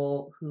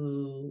people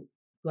who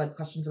had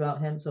questions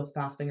about him. So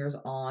Fast Fingers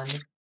on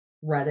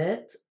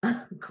Reddit,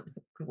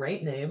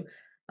 great name,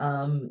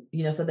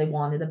 So they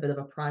wanted a bit of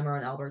a primer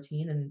on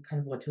Albertine and kind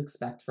of what to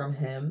expect from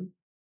him.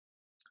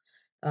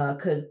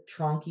 Could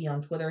Tronky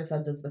on Twitter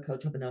said, "Does the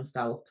coach have a known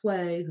style of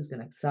play? Who's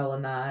going to excel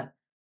in that?"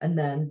 And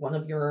then one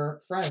of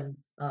your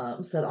friends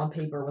said, "On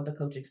paper, with the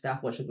coaching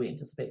staff, what should we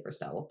anticipate for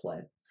style of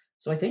play?"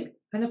 So I think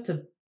kind of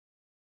to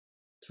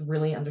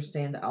really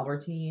understand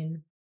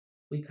Albertine,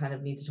 we kind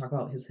of need to talk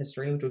about his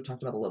history, which we've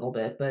talked about a little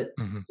bit, but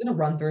Mhm, I'm going to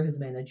run through his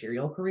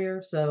managerial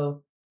career.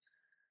 So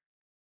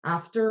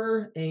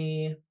after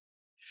a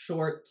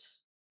short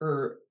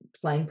or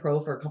playing pro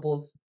for a couple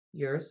of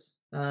years,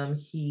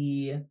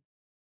 he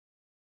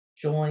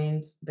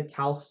joined the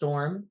Cal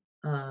Storm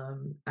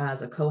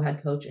as a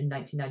co-head coach in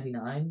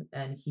 1999,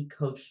 and he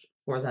coached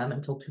for them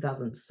until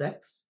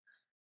 2006.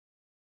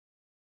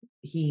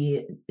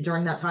 He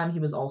During that time he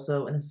was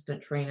also an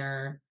assistant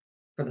trainer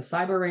for the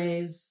Cyber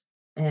Rays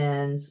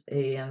and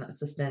an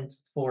assistant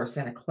for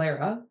Santa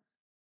Clara.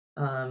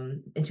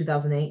 In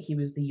 2008, he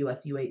was the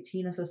US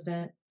U18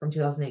 assistant. From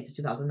 2008 to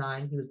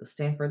 2009, he was the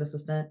Stanford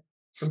assistant.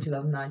 From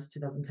 2009 to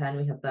 2010,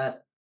 we have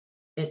that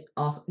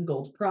awesome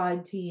Gold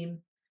Pride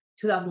team.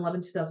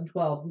 2011,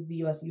 2012, he's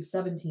the US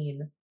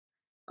U17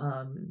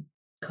 um,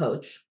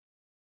 coach.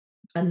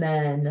 And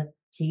then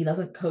he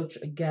doesn't coach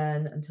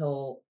again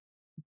until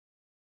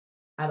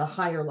at a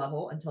higher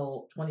level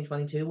until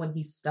 2022 when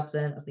he steps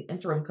in as the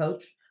interim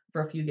coach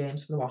for a few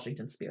games for the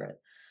Washington Spirit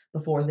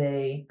before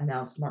they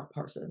announced Mark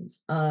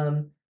Parsons.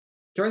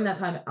 During that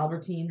time,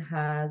 Albertine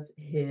has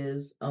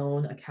his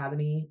own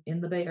academy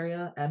in the Bay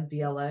Area,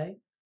 MVLA,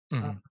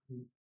 um,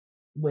 mhm.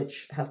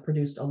 which has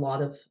produced a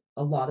lot of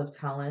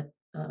talent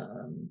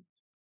in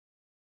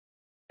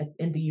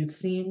the youth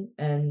scene.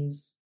 And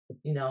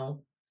you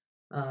know,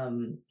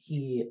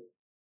 he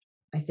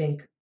I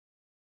think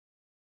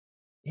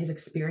his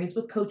experience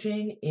with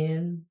coaching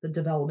in the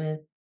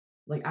development,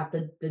 like at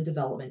the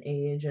development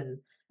age and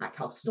at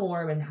Cal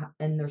Storm,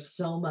 and there's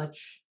so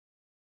much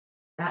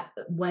at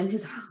when he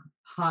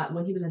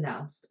was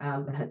announced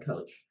as the head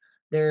coach,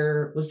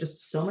 there was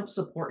just so much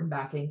support and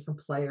backing from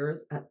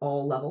players at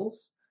all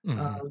levels. Mhm.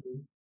 Um,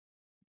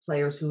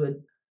 Players who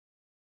had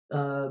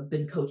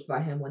been coached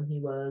by him when he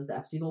was the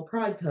FC Gold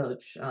Pride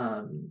coach,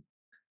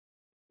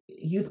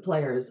 youth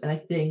players, and I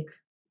think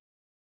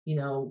we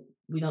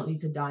don't need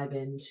to dive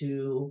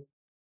into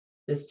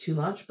this too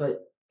much,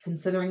 but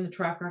considering the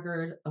track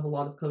record of a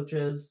lot of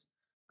coaches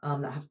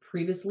that have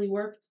previously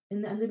worked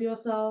in the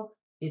NWSL,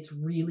 it's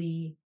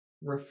really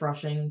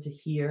refreshing to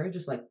hear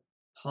just like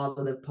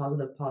positive,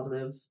 positive,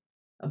 positive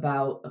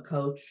about a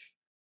coach.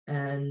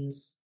 And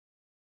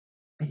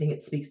I think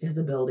it speaks to his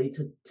ability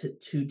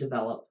to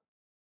develop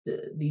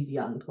these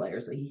young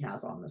players that he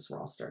has on this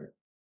roster.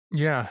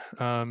 Yeah,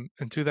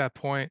 and to that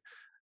point,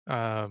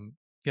 yeah,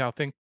 I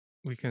think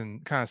we can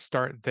kinda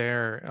start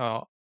there.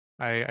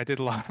 I did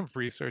a lot of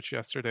research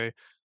yesterday.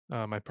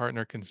 My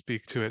partner can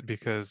speak to it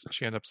because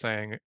she ended up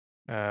saying,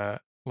 uh,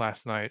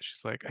 last night,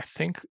 she's like, "I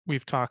think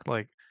we've talked,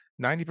 like,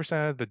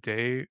 90% of the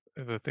day,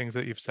 the things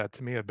that you've said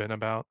to me have been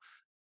about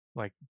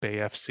like Bay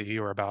FC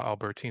or about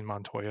Albertine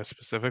Montoya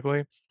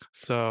specifically.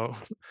 So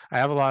I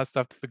have a lot of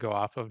stuff to go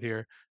off of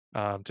here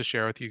to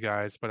share with you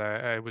guys, but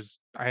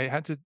I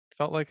had to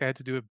felt like I had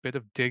to do a bit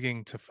of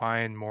digging to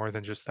find more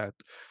than just that,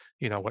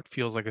 what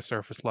feels like a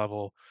surface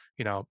level.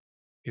 You know,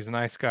 he's a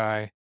nice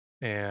guy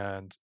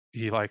and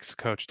he likes to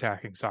coach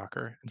attacking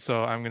soccer. And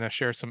so I'm going to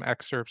share some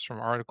excerpts from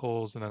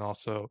articles and then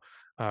also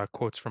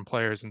quotes from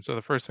players. And so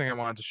the first thing I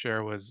wanted to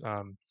share was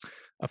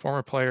a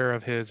former player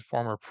of his,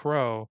 former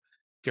pro,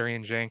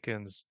 Darian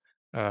Jenkins,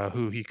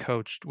 who he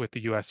coached with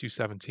the US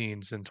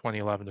U17s in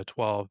 2011 to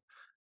 12,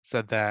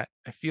 said that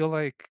I feel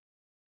like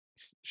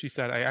she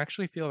said, I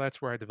actually feel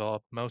that's where I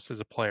developed most as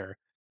a player.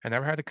 I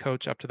never had a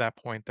coach up to that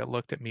point that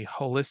looked at me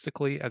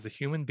holistically as a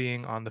human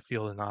being on the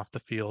field and off the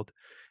field.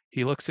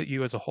 He looks at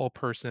you as a whole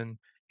person.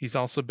 He's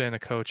also been a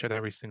coach at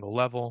every single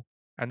level.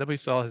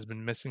 NWSL has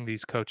been missing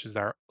these coaches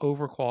that are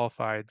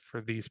overqualified for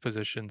these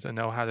positions and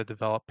know how to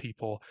develop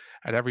people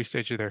at every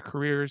stage of their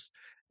careers.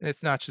 And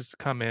it's not just to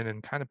come in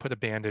and kind of put a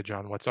bandage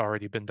on what's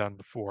already been done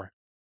before.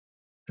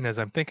 And as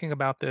I'm thinking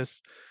about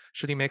this,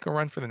 should he make a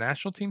run for the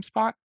national team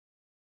spot?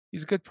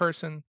 He's a good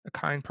person, a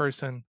kind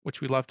person,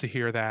 which we love to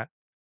hear that.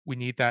 We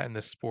need that in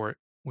this sport.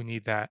 We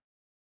need that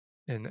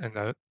in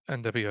the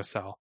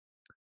NWSL.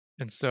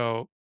 And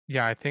so,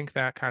 yeah, I think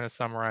that kind of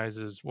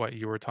summarizes what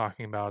you were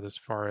talking about as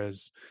far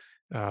as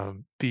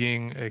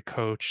being a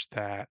coach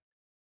that,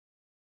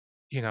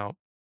 you know,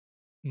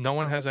 no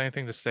one has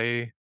anything to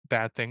say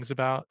bad things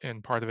about,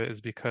 and part of it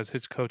is because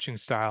his coaching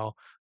style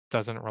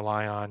doesn't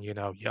rely on,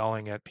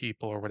 yelling at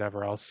people or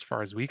whatever else as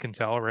far as we can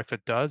tell, or if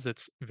it does,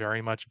 it's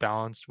very much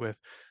balanced with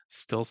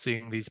still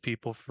seeing these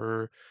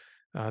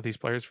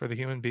players for the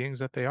human beings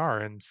that they are,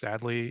 and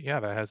sadly, yeah,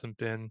 that hasn't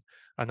been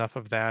enough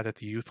of that at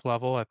the youth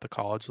level, at the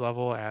college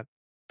level, at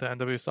the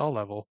NWSL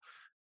level.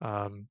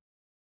 Um,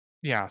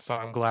 yeah, so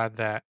I'm glad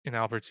that in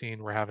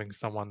Albertine, we're having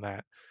someone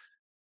that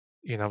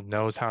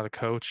knows how to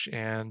coach,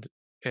 and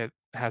it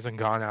hasn't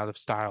gone out of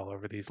style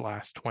over these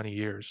last 20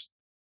 years.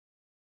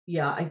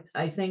 Yeah,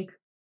 I think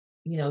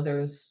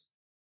there's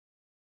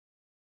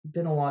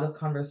been a lot of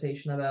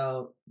conversation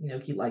about,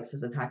 he likes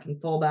his attacking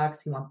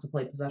fullbacks. He wants to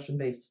play possession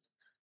based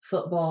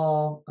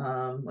football,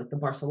 like the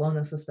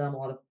Barcelona system, a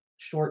lot of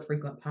short,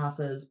 frequent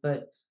passes.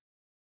 But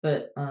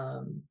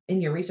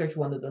in your research,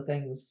 one of the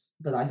things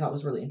that I thought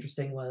was really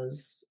interesting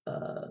was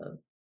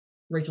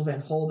Rachel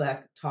Van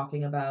Holbeck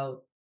talking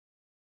about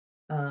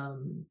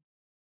um,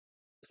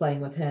 playing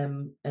with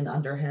him and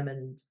under him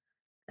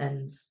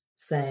and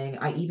saying,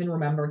 I even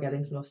remember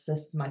getting some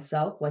assists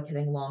myself, like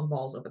hitting long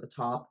balls over the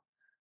top.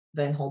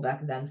 Van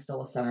Holbeck, then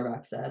still a center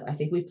back, said, I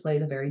think we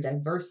played a very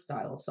diverse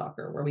style of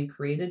soccer where we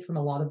created from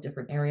a lot of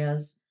different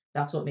areas.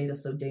 That's what made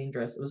us so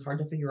dangerous. It was hard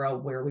to figure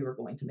out where we were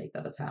going to make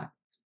that attack.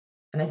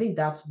 And I think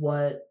that's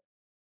what,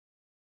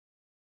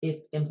 if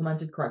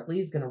implemented correctly,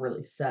 is going to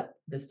really set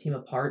this team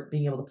apart,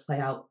 being able to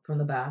play out from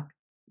the back,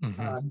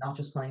 Mhm. not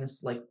just playing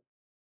this like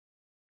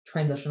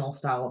transitional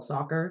style of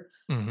soccer.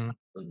 Mhm.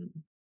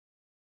 Um,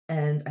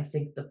 and I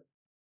think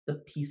the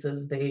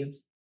pieces they've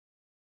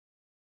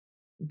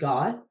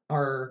got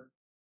are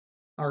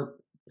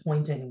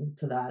pointing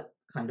to that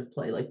kind of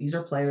play. Like these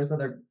are players that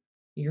are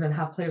you're gonna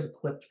have players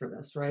equipped for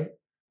this, right?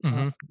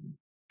 Mhm. Um,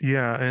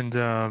 Yeah,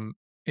 and,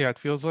 yeah, it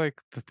feels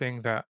like the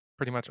thing that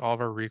pretty much all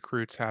of our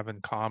recruits have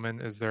in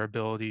common is their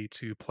ability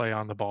to play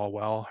on the ball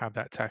well, have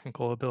that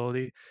technical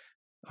ability,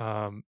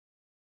 um,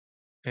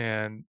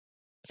 and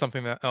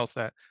something that else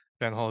that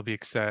Ben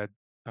Hollowbeek said,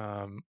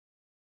 um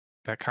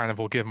that kind of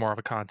will give more of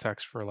a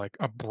context for like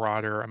a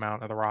broader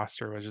amount of the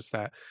roster was just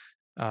that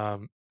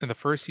in the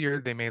first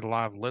year they made a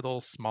lot of little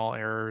small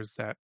errors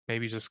that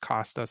maybe just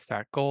cost us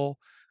that goal.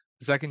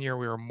 The second year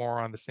we were more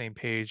on the same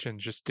page and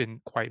just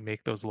didn't quite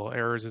make those little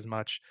errors as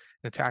much.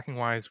 And attacking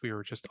wise, we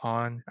were just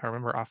on. I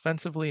remember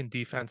offensively and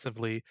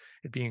defensively,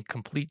 it being a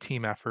complete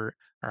team effort.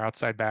 Our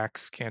outside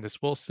backs,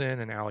 Candace Wilson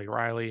and Ali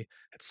Riley,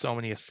 had so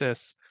many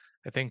assists.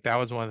 I think that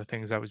was one of the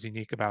things that was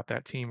unique about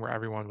that team where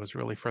everyone was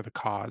really for the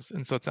cause.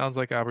 And so it sounds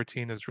like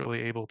Albertine is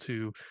really able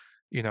to,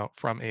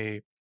 from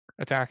a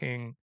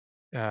attacking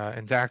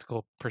and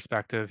tactical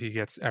perspective, he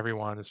gets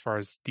everyone as far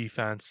as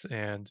defense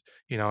and,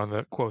 in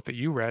the quote that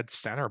you read,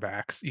 center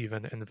backs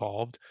even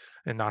involved,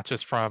 and not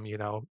just from,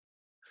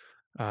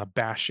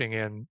 bashing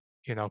in,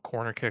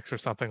 corner kicks or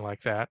something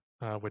like that,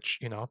 which,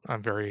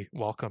 I'm very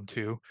welcome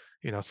to,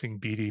 seeing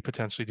BD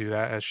potentially do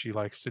that as she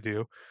likes to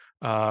do.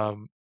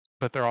 Um,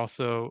 but they're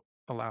also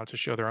allowed to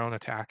show their own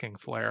attacking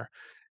flair.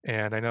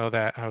 And I know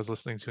that I was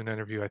listening to an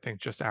interview, I think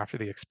just after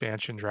the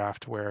expansion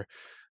draft, where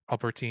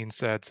Albertine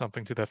said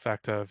something to the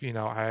effect of,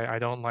 I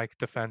don't like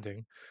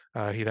defending.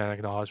 He then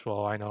acknowledged,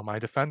 well, I know my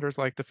defenders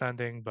like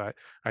defending, but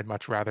I'd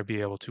much rather be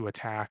able to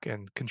attack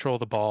and control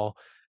the ball.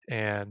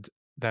 And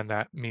then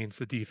that means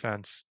the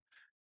defense,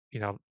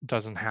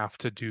 doesn't have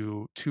to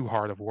do too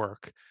hard of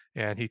work.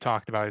 And he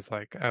talked about, he's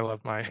like, I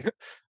love my,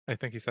 I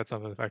think he said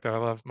something to the fact that I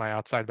love my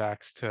outside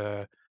backs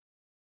to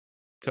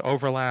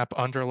overlap,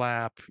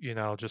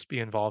 underlap, just be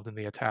involved in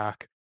the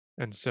attack.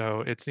 And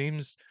so it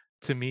seems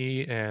to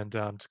me, and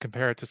to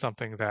compare it to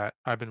something that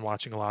I've been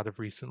watching a lot of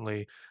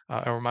recently,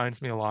 it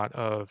reminds me a lot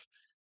of,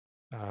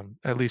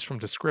 at least from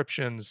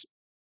descriptions,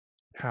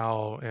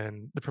 how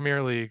in the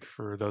Premier League,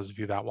 for those of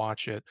you that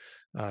watch it,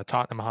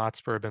 Tottenham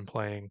Hotspur have been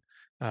playing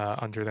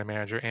under their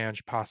manager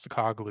Ange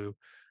Postecoglou,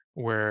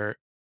 where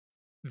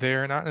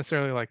they're not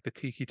necessarily like the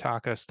tiki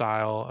taka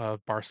style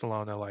of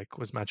Barcelona, like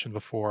was mentioned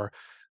before,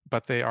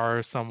 but they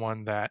are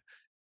someone that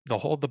they'll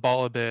hold the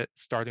ball a bit,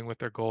 starting with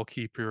their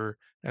goalkeeper,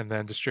 and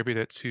then distribute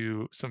it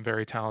to some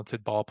very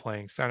talented ball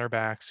playing center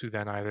backs who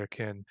then either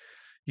can,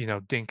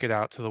 dink it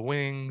out to the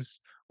wings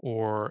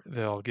or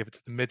they'll give it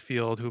to the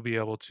midfield who'll be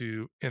able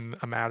to, in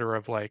a matter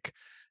of like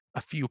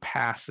a few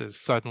passes,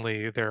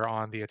 suddenly they're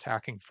on the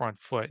attacking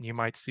front foot. And you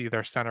might see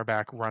their center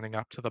back running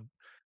up to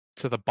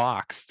the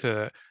box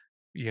to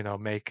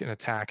make an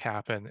attack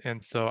happen.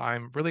 And so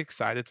I'm really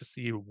excited to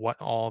see what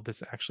all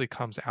this actually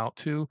comes out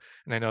to.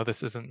 And I know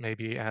this isn't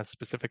maybe as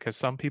specific as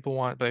some people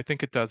want, but I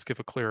think it does give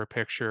a clearer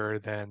picture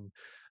than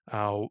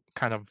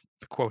kind of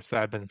the quotes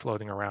that have been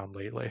floating around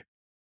lately.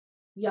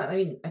 yeah, I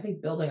mean, I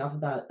think building off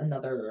of that,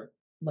 another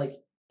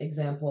like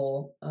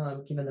example,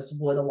 given this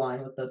would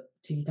align with the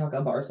Tiki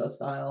Taka Barca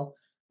style.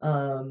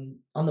 On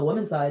the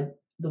women's side,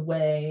 the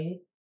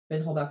way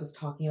Ben Holbeck is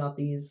talking about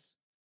these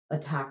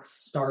attacks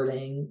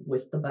starting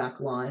with the back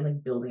line,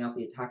 like building out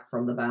the attack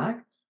from the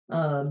back,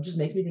 just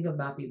makes me think of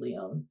Mappy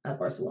Leone at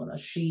Barcelona.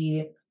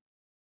 She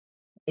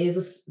is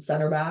a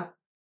center back,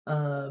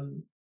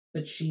 um,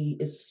 but she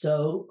is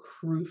so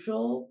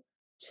crucial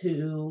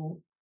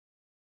to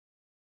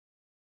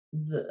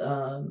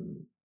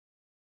the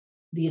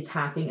the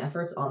attacking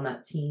efforts on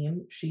that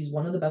team. She's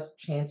one of the best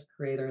chance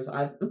creators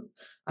I've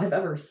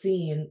ever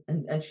seen,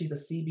 and she's a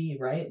CB,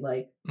 right?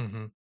 Like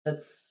Hmm.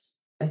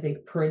 that's I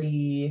think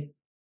pretty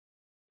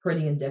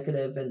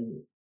indicative,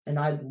 and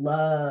I'd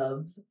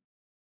love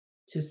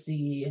to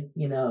see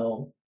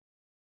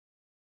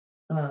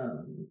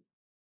um,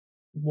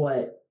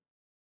 what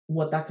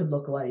that could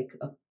look like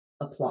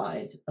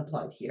applied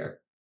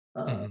here.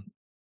 Uh, Hmm.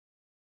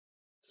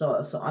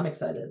 so I'm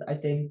excited. I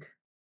think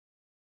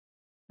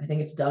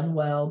if done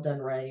well, done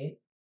right,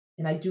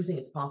 and I do think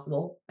it's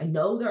possible. I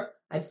know there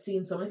I've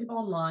seen so many people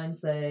online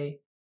say,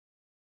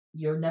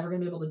 "You're never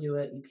gonna be able to do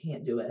it, you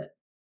can't do it."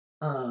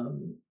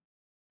 Um,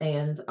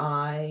 and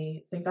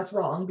I think that's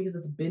wrong because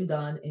it's been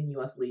done in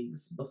US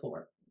leagues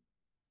before.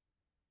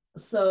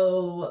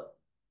 So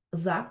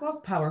Zach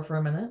lost power for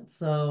a minute,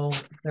 so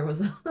there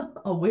was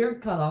a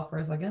weird cutoff for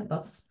a second.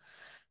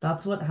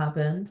 That's what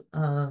happened.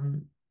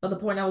 But the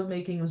point I was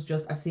making was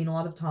just I've seen a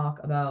lot of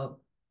talk about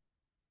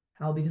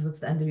how because it's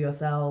the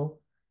NWSL,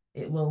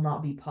 it will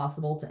not be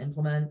possible to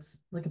implement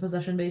like a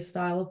possession-based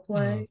style of Mm,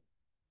 play.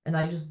 And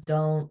I just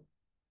don't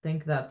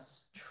think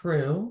that's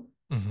true.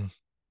 hmm.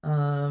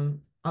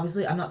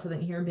 Obviously, I'm not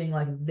sitting here being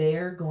like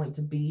they're going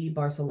to be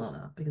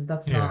Barcelona because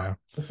that's not Yeah.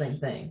 the same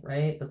thing,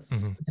 right? Hmm.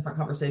 That's a different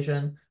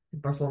conversation.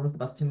 Barcelona's the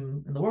best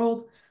team in the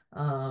world.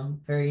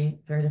 Very,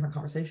 very different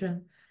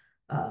conversation.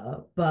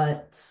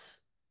 But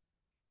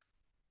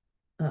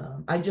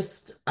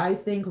I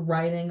think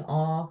writing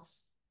off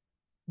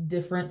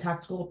different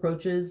tactical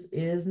approaches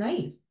is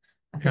naive.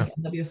 I Yeah. think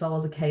NWSL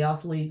is a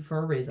chaos league for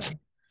a reason.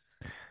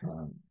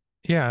 Um,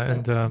 Yeah.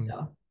 but And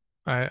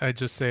yeah, I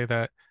just say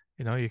that,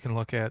 you can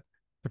look at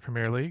the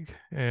Premier League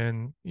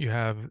and you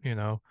have,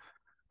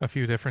 a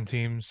few different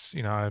teams.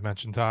 I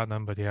mentioned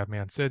Tottenham, but you have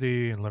Man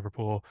City and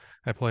Liverpool.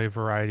 I play a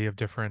variety of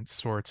different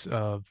sorts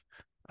of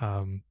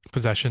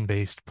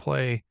possession-based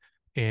play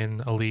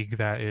in a league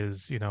that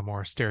is,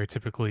 more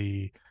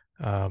stereotypically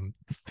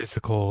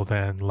physical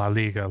than La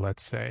Liga,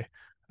 let's say.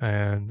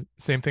 And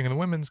same thing in the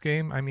women's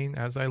game. I mean,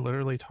 as I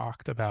literally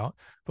talked about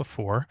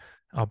before,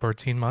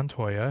 Albertine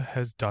Montoya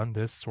has done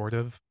this sort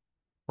of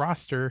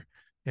roster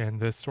and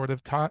this sort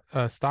of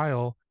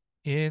style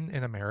in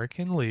an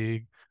American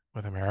league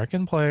with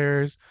American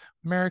players,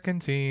 American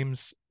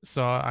teams.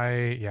 So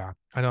yeah,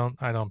 I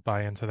don't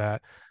buy into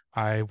that.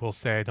 I will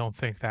say I don't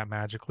think that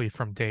magically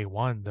from day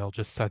one they'll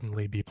just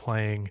suddenly be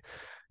playing,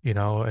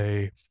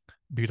 a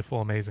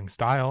beautiful, amazing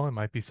style. It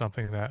might be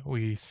something that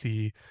we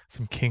see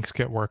some kinks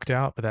get worked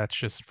out, but that's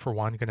just for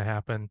one going to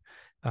happen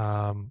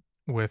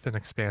with an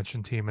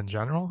expansion team in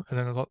general, and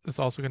then it's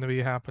also going to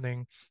be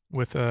happening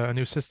with a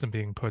new system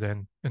being put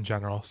in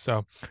general.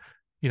 So,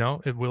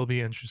 it will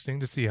be interesting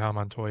to see how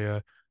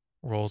Montoya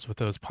rolls with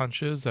those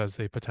punches as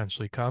they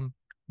potentially come.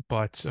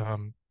 But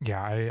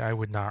yeah, I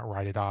would not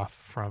write it off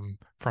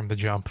from the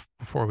jump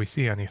before we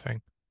see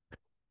anything.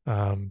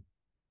 Um,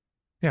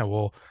 yeah,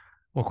 we'll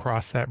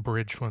cross that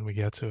bridge when we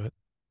get to it.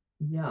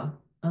 yeah.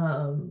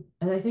 And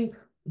I think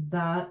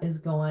that is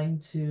going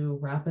to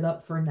wrap it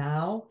up for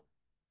now.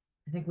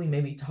 I think we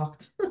maybe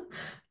talked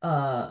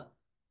uh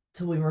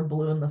till we were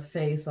blue in the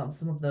face on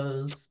some of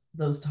those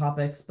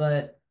topics,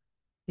 but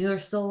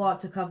there's still a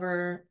lot to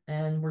cover,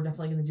 and we're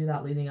definitely going to do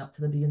that leading up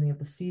to the beginning of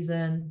the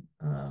season.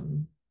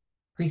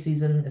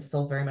 Preseason is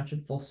still very much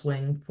in full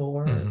swing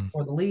Hmm.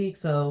 for the league,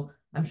 so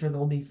I'm sure there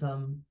will be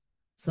some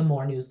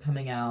more news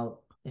coming out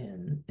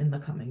in the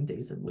coming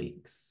days and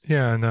weeks.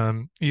 Yeah,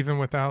 and even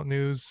without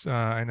news,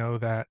 I know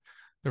that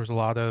there was a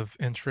lot of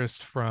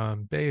interest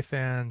from Bay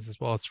fans as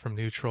well as from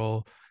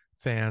neutral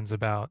fans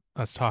about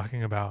us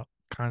talking about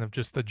kind of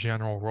just the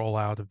general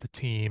rollout of the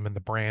team and the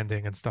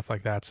branding and stuff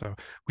like that. So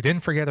we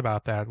didn't forget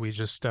about that. We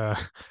just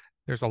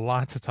there's a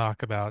lot to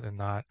talk about and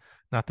not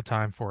the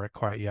time for it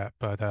quite yet,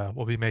 but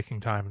we'll be making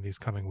time in these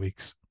coming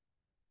weeks.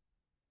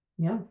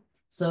 Yeah.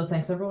 So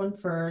thanks everyone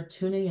for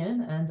tuning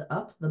in and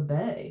up the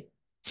bay.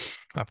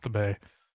 Up the bay.